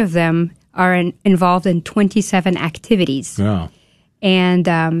 3 of them are involved in 27 activities. Wow. And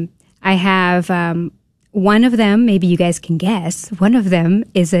I have one of them, maybe you guys can guess, one of them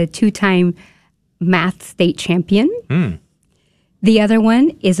is a 2-time math state champion. The other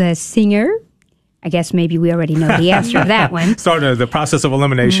one is a singer. I guess maybe we already know the answer to that one. Sort of the process of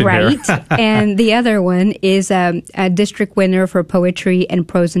elimination right. here. And the other one is a district winner for poetry and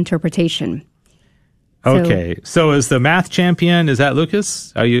prose interpretation. Okay, so is the math champion, is that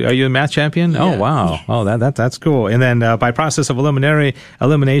Lucas? Are you a math champion? Yeah. Oh, wow. Yes. Oh, that's cool. And then by process of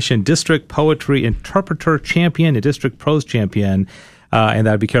elimination, district poetry interpreter champion and district prose champion, and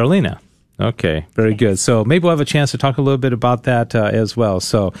that would be Carolina. Okay, very good. So maybe we'll have a chance to talk a little bit about that as well.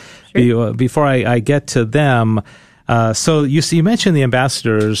 So Sure. Before I get to them, so you mentioned the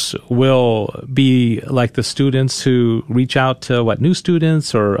ambassadors will be like the students who reach out to new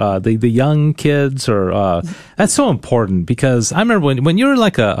students or the young kids, or that's so important, because I remember when you're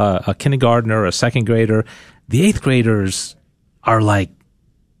like a kindergartner or a 2nd grader, the 8th graders are like,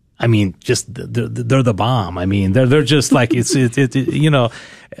 I mean, just they're the bomb. I mean, they're just like it's you know.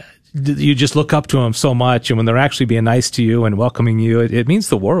 You just look up to them so much, and when they're actually being nice to you and welcoming you, it means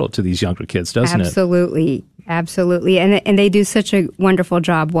the world to these younger kids, doesn't it? Absolutely. And they do such a wonderful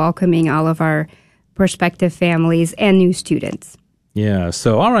job welcoming all of our prospective families and new students. Yeah.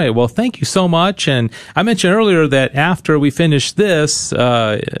 So, all right. Well, thank you so much. And I mentioned earlier that after we finish this,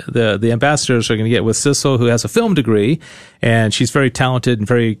 the ambassadors are going to get with Sissel, who has a film degree, and she's very talented and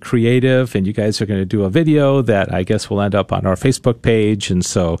very creative. And you guys are going to do a video that I guess will end up on our Facebook page. And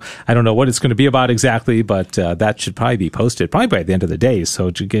so I don't know what it's going to be about exactly, but that should probably be posted probably by the end of the day.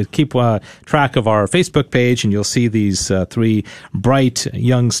 So to keep track of our Facebook page, and you'll see these 3 bright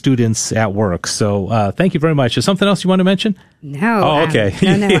young students at work. So thank you very much. Is something else you want to mention? No, Oh, okay.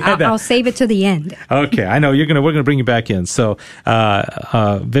 No. I'll save it to the end. Okay, I know we're gonna bring you back in. So,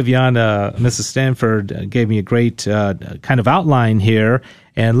 Viviana, Mrs. Stanford gave me a great kind of outline here,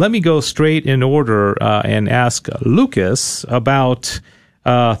 and let me go straight in order and ask Lucas about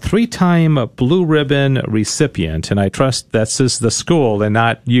 3-time Blue Ribbon recipient, and I trust this is the school and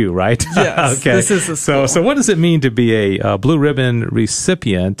not you, right? Yes, okay. This is the school. So what does it mean to be a Blue Ribbon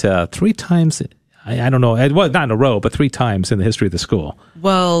recipient 3 times? I don't know, well, not in a row, but 3 times in the history of the school.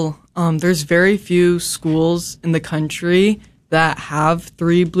 Well, there's very few schools in the country that have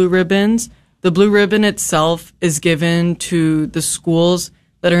 3 blue ribbons. The blue ribbon itself is given to the schools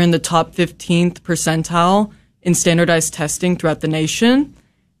that are in the top 15th percentile in standardized testing throughout the nation.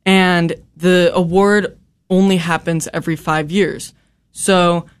 And the award only happens every 5 years.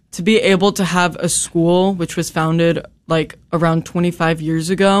 So to be able to have a school which was founded like around 25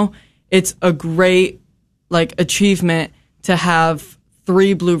 years ago, it's a great like achievement to have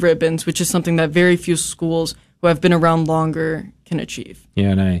 3 blue ribbons, which is something that very few schools who have been around longer can achieve. Yeah,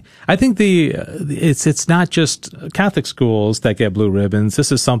 and I think it's not just Catholic schools that get blue ribbons.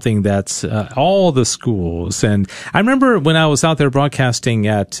 This is something that's all the schools. And I remember when I was out there broadcasting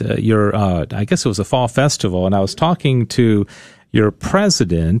at your, I guess it was a fall festival, and I was talking to your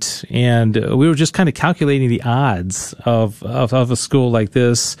president, and we were just kind of calculating the odds of a school like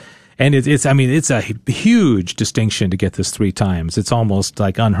this. And it's a huge distinction to get this 3 times. It's almost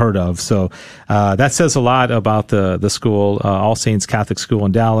like unheard of. So, that says a lot about the school, All Saints Catholic School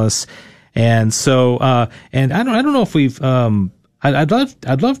in Dallas. And so, and I don't know if we've, I'd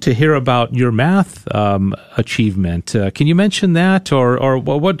love to hear about your math, achievement. Can you mention that or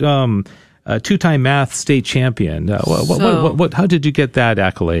what, 2-time math state champion? How did you get that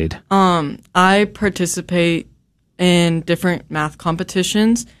accolade? I participate in different math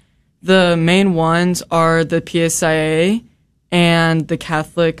competitions. The main ones are the PSIA and the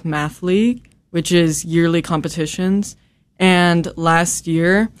Catholic Math League, which is yearly competitions. And last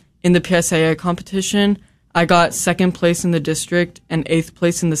year in the PSIA competition, I got 2nd place in the district and 8th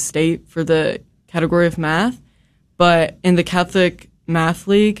place in the state for the category of math. But in the Catholic Math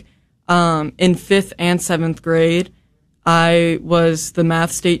League, in 5th and 7th grade, I was the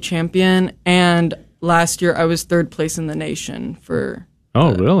math state champion. And last year I was 3rd place in the nation for...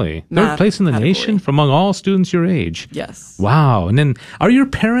 Oh, really? 3rd place in the nation from among all students your age? Yes. Wow. And then are your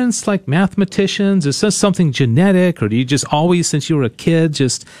parents like mathematicians? Is this something genetic, or do you just always, since you were a kid,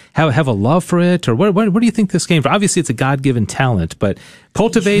 just have a love for it? Or where do you think this came from? Obviously, it's a God-given talent, but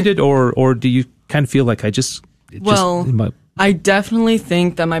cultivated, or do you kind of feel like I definitely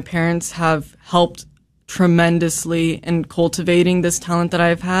think that my parents have helped tremendously in cultivating this talent that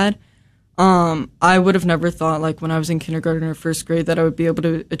I've had. I would have never thought, like, when I was in kindergarten or 1st grade that I would be able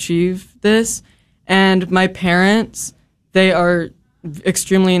to achieve this. And my parents, they are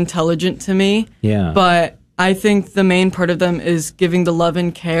extremely intelligent to me. Yeah. But I think the main part of them is giving the love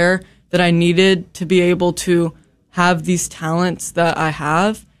and care that I needed to be able to have these talents that I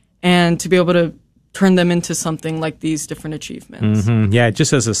have and to be able to turn them into something like these different achievements. Mm-hmm. Yeah,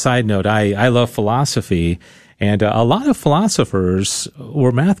 just as a side note, I love philosophy. And a lot of philosophers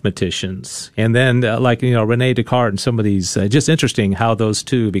were mathematicians. And then, Rene Descartes and some of these, just interesting how those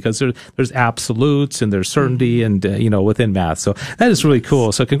two, because there's absolutes and there's certainty and, within math. So that is really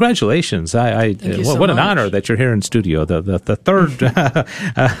cool. So congratulations. What an honor that you're here in studio, the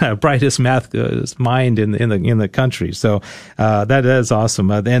 3rd brightest math mind in the country. So that is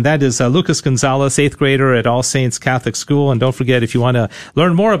awesome. And that is Lucas Gonzalez, 8th grader at All Saints Catholic School. And don't forget, if you want to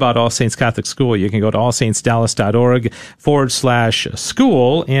learn more about All Saints Catholic School, you can go to allsaintsdallas.org/school.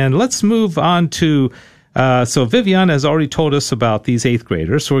 And let's move on to, so Vivian has already told us about these 8th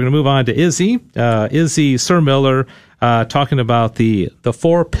graders. So we're going to move on to Izzy Sir Miller, talking about the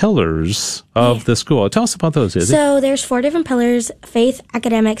 4 pillars of the school. Tell us about those, Izzy. So there's 4 different pillars: faith,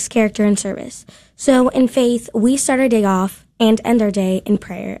 academics, character, and service. So in faith, we start our day off and end our day in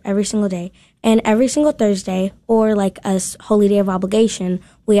prayer every single day. And every single Thursday, or like a holy day of obligation,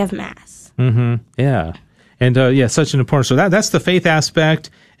 we have Mass. Mm-hmm. Yeah. And such an important. So that's the faith aspect,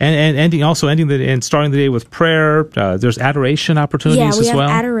 and ending and starting the day with prayer. There's adoration opportunities as well. Yeah, we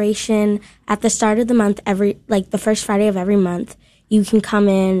have adoration at the start of the month. The first Friday of every month, you can come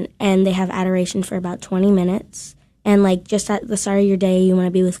in and they have adoration for about 20 minutes. And just at the start of your day, you want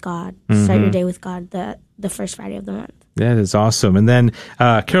to be with God. Mm-hmm. Start your day with God the first Friday of the month. That is awesome. And then,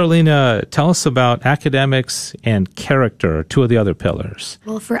 Carolina, tell us about academics and character, 2 of the other pillars.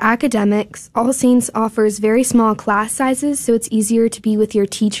 Well, for academics, All Saints offers very small class sizes, so it's easier to be with your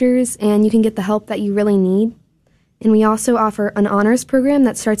teachers, and you can get the help that you really need. And we also offer an honors program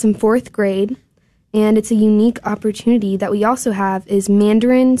that starts in 4th grade. and it's a unique opportunity that we also have is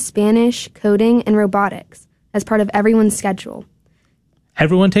Mandarin, Spanish, coding, and robotics as part of everyone's schedule.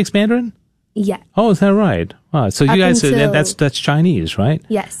 Everyone takes Mandarin? Yeah. Oh, is that right? Wow. So you guys, that's Chinese, right?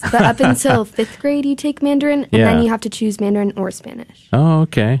 Yes, but up until 5th grade, you take Mandarin, and then you have to choose Mandarin or Spanish. Oh,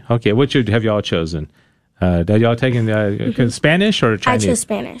 okay. Okay. What have y'all chosen? Have y'all taken Spanish or Chinese? I chose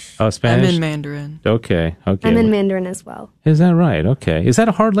Spanish. Oh, Spanish? I'm in Mandarin. Okay. I'm in Mandarin as well. Is that right? Okay. Is that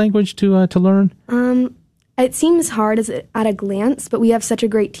a hard language to learn? It seems hard at a glance, but we have such a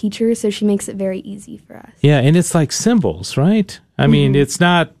great teacher, so she makes it very easy for us. Yeah, and it's like symbols, right? I mean, it's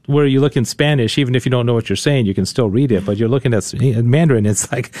not where you look in Spanish, even if you don't know what you're saying, you can still read it. But you're looking at Mandarin,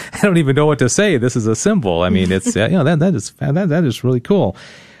 it's like, I don't even know what to say. This is a symbol. I mean, it's, that is really cool.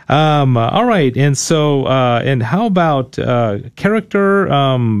 All right. And so, and how about, character?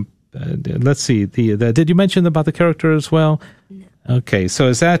 Let's see. Did you mention about the character as well? No. Okay. So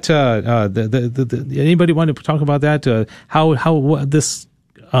is that, anybody want to talk about that? How this,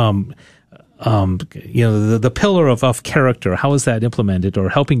 the pillar of character, how is that implemented, or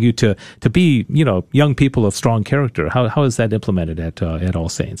helping you to be, young people of strong character? How is that implemented at All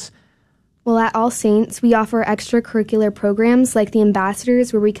Saints? Well, at All Saints, we offer extracurricular programs like the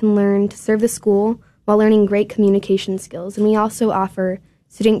Ambassadors, where we can learn to serve the school while learning great communication skills. And we also offer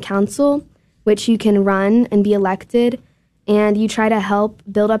Student Council, which you can run and be elected, and you try to help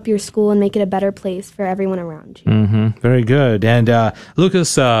build up your school and make it a better place for everyone around you. Mm-hmm. Very good. And Lucas,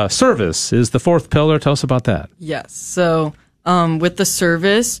 service is the fourth pillar. Tell us about that. Yes. So with the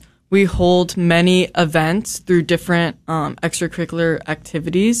service, we hold many events through different extracurricular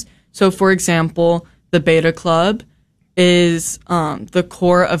activities. So, for example, the Beta Club is the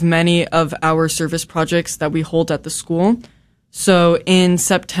core of many of our service projects that we hold at the school. So in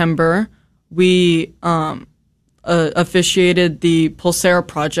September, we officiated the Pulsera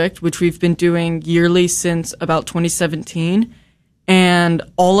project, which we've been doing yearly since about 2017. And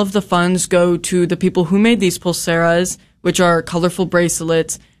all of the funds go to the people who made these Pulseras, which are colorful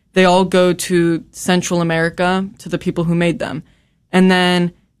bracelets. They all go to Central America, to the people who made them. And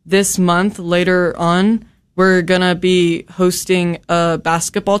then this month, later on, we're going to be hosting a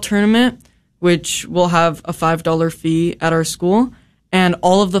basketball tournament, which will have a $5 fee at our school. And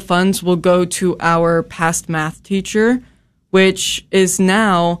all of the funds will go to our past math teacher, which is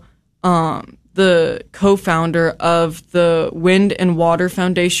now the co-founder of the Wind and Water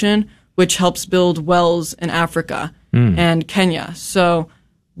Foundation, which helps build wells in Africa and Kenya. So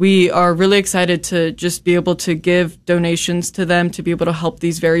we are really excited to just be able to give donations to them, to be able to help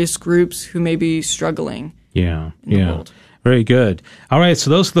these various groups who may be struggling in the world. Very good. All right, so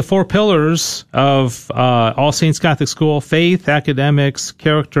those are the four pillars of All Saints Catholic School: faith, academics,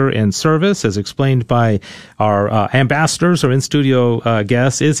 character, and service, as explained by our ambassadors, our in-studio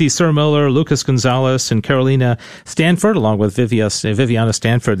guests, Izzy Surmiller, Lucas Gonzalez, and Carolina Stanford, along with Viviana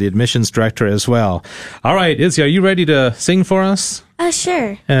Stanford, the admissions director as well. All right, Izzy, are you ready to sing for us?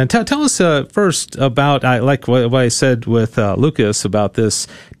 Sure. And tell us first about, like what I said with Lucas, about this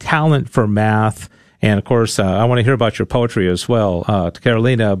talent for math. And, of course, I want to hear about your poetry as well, to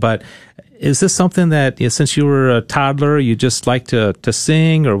Carolina. But is this something that, since you were a toddler, you just like to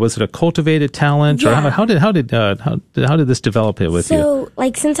sing, or was it a cultivated talent? Yeah. Or how did this develop it with you? So,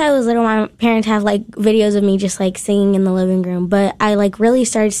 since I was little, my parents have, videos of me just, singing in the living room. But I, really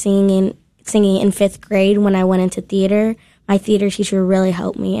started singing in 5th grade when I went into theater. My theater teacher really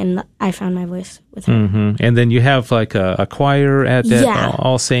helped me, and I found my voice with her. Mm-hmm. And then you have a choir at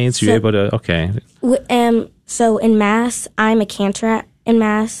All Saints. You're able to So in Mass, I'm a cantor in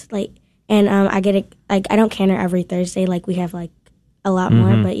Mass, and I get I don't cantor every Thursday. We have a lot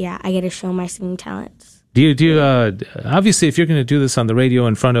more, but yeah, I get to show my singing talents. Do you obviously, if you're going to do this on the radio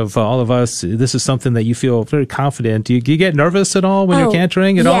in front of all of us, this is something that you feel very confident. Do you get nervous at all when you're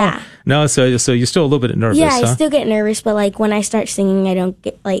cantoring at all? No, so you're still a little bit nervous. Yeah, I still get nervous, but when I start singing, I don't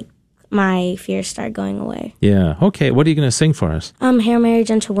get my fears start going away. Yeah. Okay. What are you going to sing for us? Hail Mary,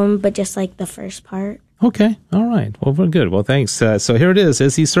 Gentle Woman, but just the first part. Okay. All right. Well, we're good. Well, thanks. So here it is.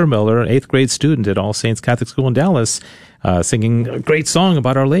 Izzy Surmiller, 8th grade student at All Saints Catholic School in Dallas, singing a great song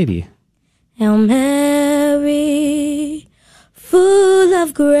about Our Lady. Hail Mary, full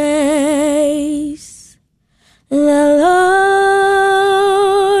of grace, the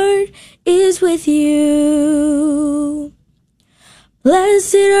Lord is with you.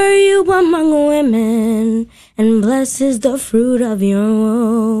 Blessed are you among women, and blessed is the fruit of your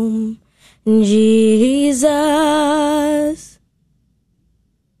womb, Jesus.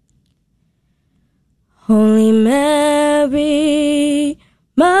 Holy Mary,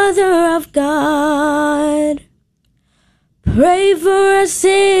 Mother of God, Pray for us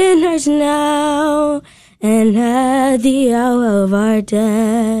sinners now and at the hour of our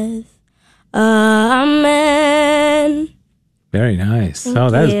death. Amen. Very nice.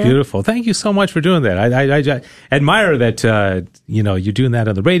 Thank That is you. beautiful. Thank you so much for doing that. I admire that, you're doing that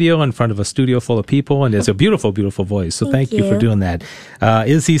on the radio in front of a studio full of people, and it's a beautiful, beautiful voice. So thank you for doing that.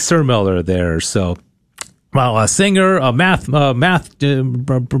 Izzy Surmiller there. So, well, a singer, a math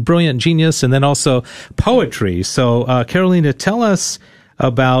brilliant genius, and then also poetry. So, Carolina, tell us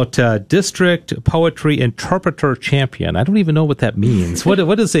about District Poetry Interpreter Champion. I don't even know what that means. What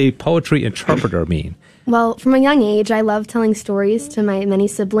does a poetry interpreter mean? Well, from a young age, I love telling stories to my many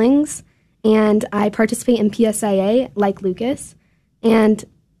siblings, and I participate in PSIA like Lucas. And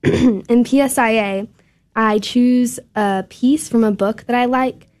in PSIA, I choose a piece from a book that I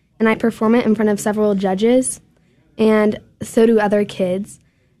like, and I perform it in front of several judges, and so do other kids.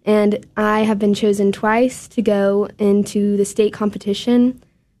 And I have been chosen twice to go into the state competition,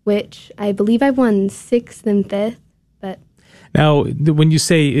 which I believe I've won 6th and 5th. But now, when you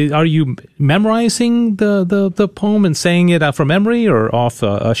say, are you memorizing the poem and saying it from memory or off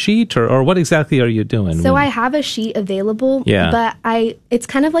a sheet, or what exactly are you doing? So I have a sheet available, but it's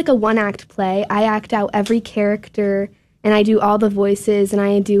kind of like a one-act play. I act out every character, and I do all the voices, and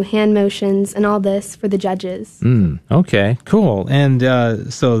I do hand motions and all this for the judges. Okay, cool. And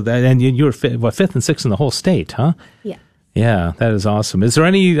and you're 5th and 6th in the whole state, huh? Yeah. Yeah, that is awesome. Is there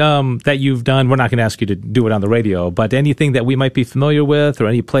any that you've done? We're not going to ask you to do it on the radio, but anything that we might be familiar with, or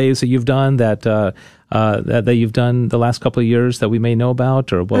any plays that you've done that you've done the last couple of years that we may know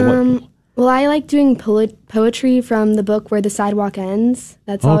about, or what? Well, I like doing poetry from the book Where the Sidewalk Ends.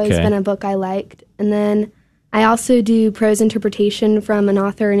 That's always been a book I liked, and then I also do prose interpretation from an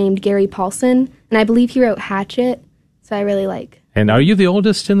author named Gary Paulson, and I believe he wrote Hatchet, so I really like. And are you the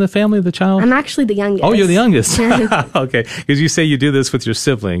oldest in the family, the child? I'm actually the youngest. Oh, you're the youngest. Okay, because you say you do this with your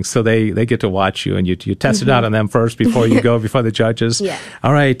siblings, so they get to watch you, and you test it out on them first before you go before the judges. Yeah.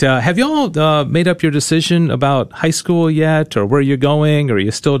 All right. Have you all made up your decision about high school yet, or where you're going, or are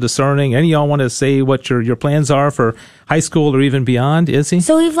you still discerning? Any of y'all want to say what your plans are for high school or even beyond? Izzy?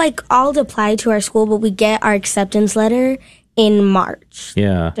 So we've all applied to our school, but we get our acceptance letter in March.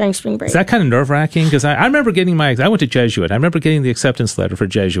 Yeah. During spring break. Is that kind of nerve-wracking? Because I remember getting I went to Jesuit. I remember getting the acceptance letter for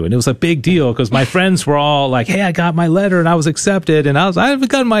Jesuit. And it was a big deal because my friends were all like, hey, I got my letter and I was accepted. And I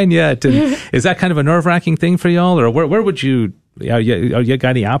haven't got mine yet. And is that kind of a nerve-wracking thing for y'all? Or where would you, are you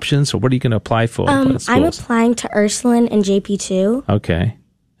got any options? Or what are you going to apply for? I'm applying to Ursuline and JP2. Okay.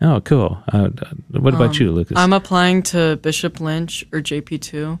 Oh, cool. What about you, Lucas? I'm applying to Bishop Lynch or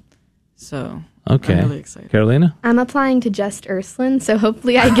JP2. So... Okay. I'm really excited. Carolina? I'm applying to just Ursuline, so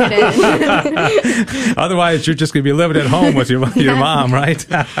hopefully I get in. Otherwise, you're just going to be living at home with your mom, right?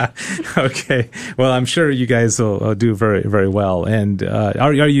 Okay. Well, I'm sure you guys will do very, very well. And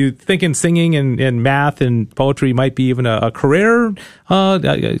are you thinking singing and math and poetry might be even a career? Try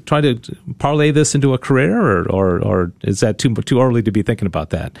to parlay this into a career, or is that too early to be thinking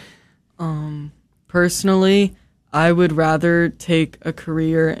about that? Personally, I would rather take a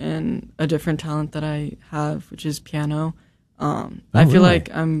career in a different talent that I have, which is piano. I feel like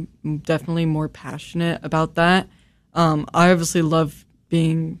I'm definitely more passionate about that. I obviously love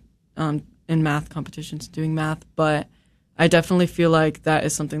being in math competitions, doing math, but I definitely feel like that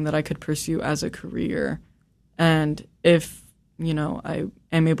is something that I could pursue as a career. And if, I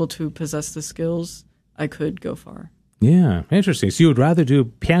am able to possess the skills, I could go far. Yeah, interesting. So you would rather do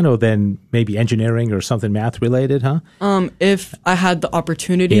piano than maybe engineering or something math related, huh? If I had the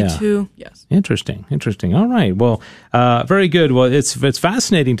opportunity to, yes. Interesting. All right. Well, very good. Well, it's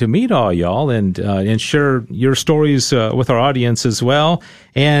fascinating to meet all y'all and share your stories with our audience as well.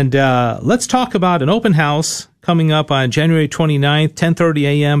 And let's talk about an open house coming up on January 29th, 10:30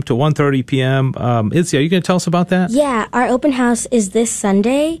 a.m. to 1:30 p.m. Izzy, are you going to tell us about that? Yeah, our open house is this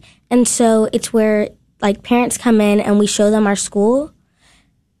Sunday, and so it's where parents come in and we show them our school.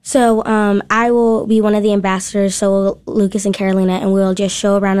 So I will be one of the ambassadors, so will Lucas and Carolina, and we'll just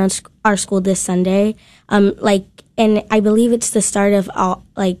show around our school this Sunday. And I believe it's the start of all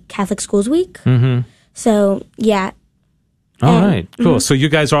Catholic Schools Week. Mm-hmm. So yeah. All right, cool. Mm-hmm. So you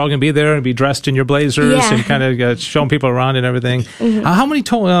guys are all going to be there and be dressed in your blazers and kind of showing people around and everything. Mm-hmm. How many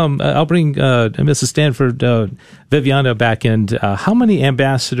I'll bring Mrs. Stanford, Viviana back in. How many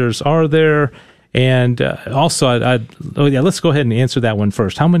ambassadors are there? And also, let's go ahead and answer that one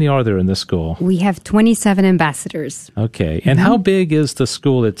first. How many are there in this school? We have 27 ambassadors. Okay. And how big is the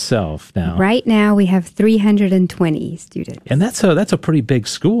school itself now? Right now, we have 320 students. And that's a pretty big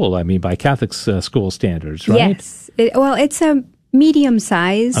school, by Catholic school standards, right? Yes. It's medium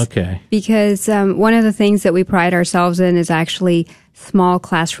size. Okay. Because one of the things that we pride ourselves in is actually small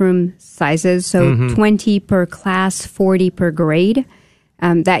classroom sizes. So 20 per class, 40 per grade.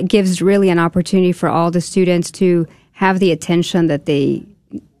 That gives really an opportunity for all the students to have the attention that they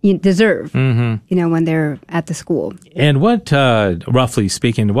deserve, when they're at the school. And what, roughly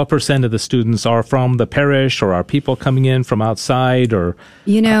speaking, what % of the students are from the parish, or are people coming in from outside, or?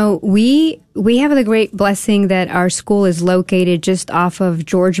 We have the great blessing that our school is located just off of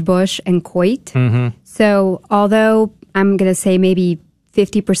George Bush and Coit. So although I'm going to say maybe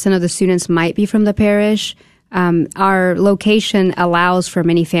 50% of the students might be from the parish, our location allows for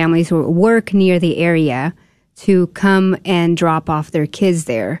many families who work near the area to come and drop off their kids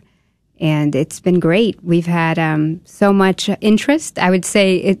there. And it's been great. We've had so much interest. I would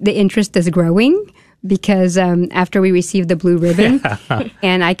say the interest is growing because after we received the blue ribbon,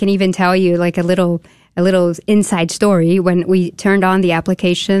 and I can even tell you like a little inside story. When we turned on the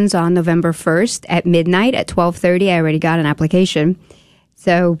applications on November 1st at midnight at 12:30, I already got an application.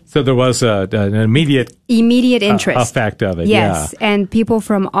 So there was an immediate interest effect of it. Yes, yeah. And people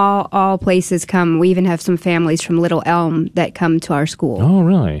from all places come. We even have some families from Little Elm that come to our school. Oh,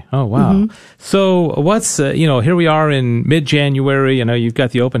 really? Oh, wow. So what's here we are in mid-January. You've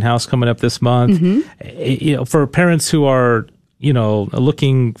got the open house coming up this month. For parents who are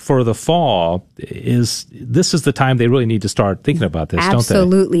looking for the fall, this is the time they really need to start thinking about this, don't they?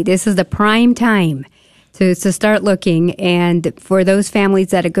 Absolutely, this is the prime time to start looking. And for those families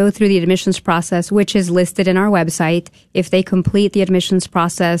that go through the admissions process, which is listed in our website, if they complete the admissions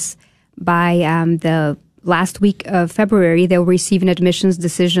process by the last week of February, they'll receive an admissions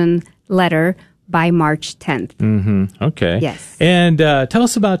decision letter by March 10th. Okay. Yes. And tell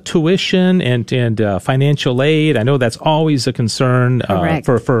us about tuition and financial aid. I know that's always a concern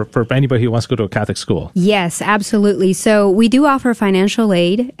for anybody who wants to go to a Catholic school. Yes, absolutely. So we do offer financial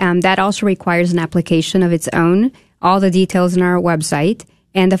aid. That also requires an application of its own. All the details on our website.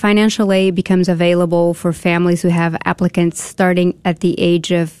 And the financial aid becomes available for families who have applicants starting at the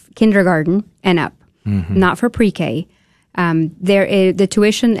age of kindergarten and up, not for pre-K. The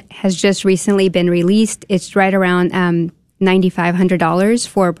tuition has just recently been released. It's right around $9,500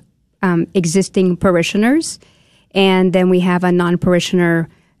 for existing parishioners, and then we have a non-parishioner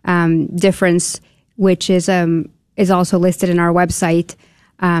difference, which is also listed in our website.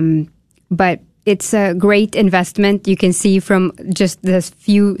 But it's a great investment. You can see from just the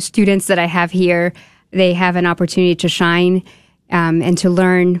few students that I have here, they have an opportunity to shine and to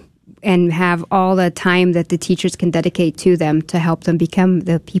learn, and have all the time that the teachers can dedicate to them to help them become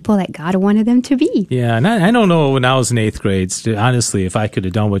the people that God wanted them to be. Yeah, and I don't know when I was in 8th grade, honestly, if I could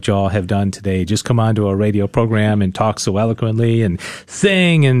have done what y'all have done today, just come onto a radio program and talk so eloquently and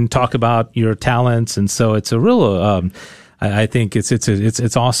sing and talk about your talents. And so it's a real... I think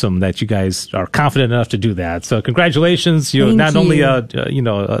it's awesome that you guys are confident enough to do that. So congratulations! You're not only a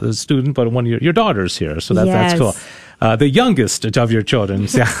student, but one of your daughters here. So that's cool. The youngest of your children.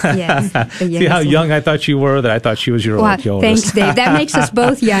 Yes, see how young I thought you were, that I thought she was your oldest. Thanks, Dave. That makes us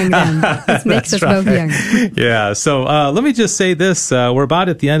both young then. That makes us both young. Yeah. So let me just say this. We're about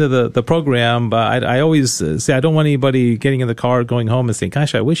at the end of the program. I always say I don't want anybody getting in the car going home and saying,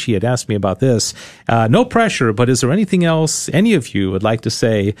 gosh, I wish he had asked me about this. No pressure, but is there anything else any of you would like to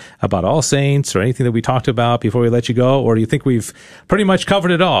say about All Saints or anything that we talked about before we let you go? Or do you think we've pretty much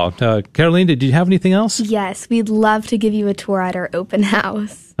covered it all? Caroline, did you have anything else? Yes, we'd love to give you a tour at our open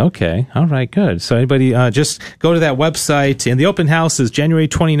house. Okay. All right. Good. So anybody, just go to that website. And the open house is January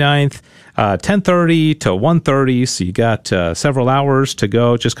 29th, 10:30 to 1:30. So you got several hours to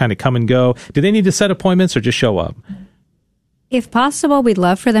go. Just kind of come and go. Do they need to set appointments or just show up? If possible, we'd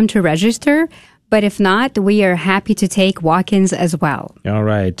love for them to register. But if not, we are happy to take walk-ins as well. All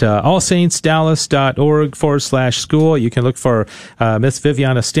right. allsaintsdallas.org/school. You can look for Miss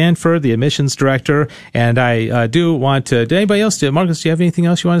Viviana Stanford, the admissions director. And I do want to, did anybody else, Marcus, do you have anything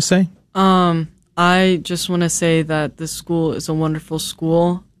else you want to say? I just want to say that this school is a wonderful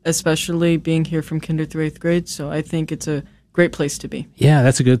school, especially being here from kinder through 8th grade. So I think it's a great place to be. Yeah,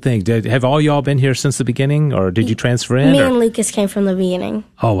 that's a good thing. Have all y'all been here since the beginning, or did you transfer in? Me and Lucas came from the beginning.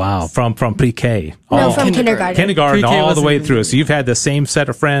 Oh, wow. From pre-K? No, from kindergarten. Kindergarten all the way through. So you've had the same set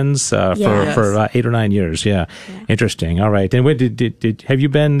of friends for 8 or 9 years. Yeah. Interesting. All right. And when did have you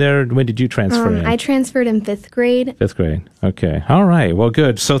been there? When did you transfer in? I transferred in 5th grade. 5th grade. Okay. All right. Well,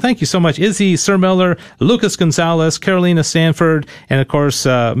 good. So thank you so much, Izzy Surmiller, Lucas Gonzalez, Carolina Stanford, and of course,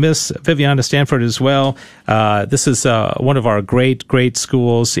 Miss Viviana Stanford as well. This is one of of our great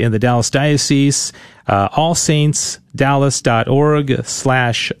schools in the Dallas Diocese.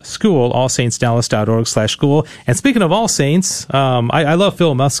 allsaintsdallas.org/school, allsaintsdallas.org/school. And speaking of All Saints, I love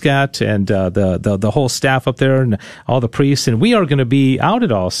Phil Muscat and the whole staff up there and all the priests, and we are going to be out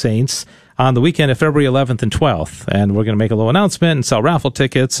at All Saints on the weekend of February 11th and 12th, and we're going to make a little announcement and sell raffle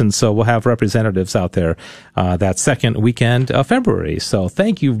tickets, and so we'll have representatives out there that second weekend of February. So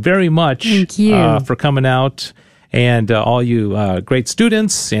thank you very much for coming out, and all you great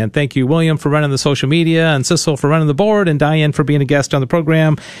students, and thank you, William, for running the social media, and Sissel for running the board, and Diane for being a guest on the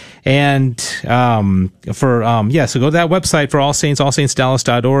program, and so go to that website for All Saints,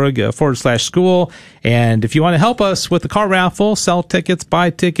 allsaintsdallas.org/school, and if you want to help us with the car raffle, sell tickets, buy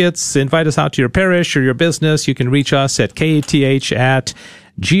tickets, invite us out to your parish or your business, you can reach us at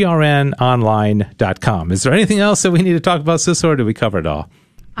kath@grnonline.com. Is there anything else that we need to talk about, Sissel, or did we cover it all?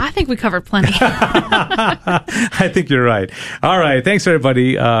 I think we covered plenty. I think you're right. All right. Thanks,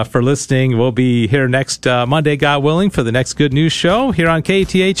 everybody, for listening. We'll be here next Monday, God willing, for the next Good News Show here on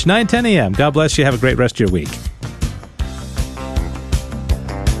KATH 910 a.m. God bless you. Have a great rest of your week.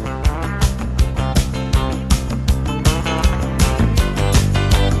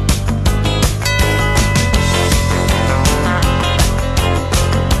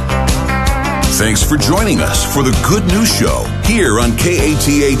 Thanks for joining us for the Good News Show here on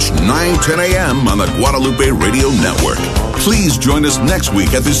KATH 910 a.m. on the Guadalupe Radio Network. Please join us next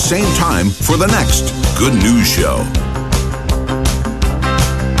week at the same time for the next Good News Show.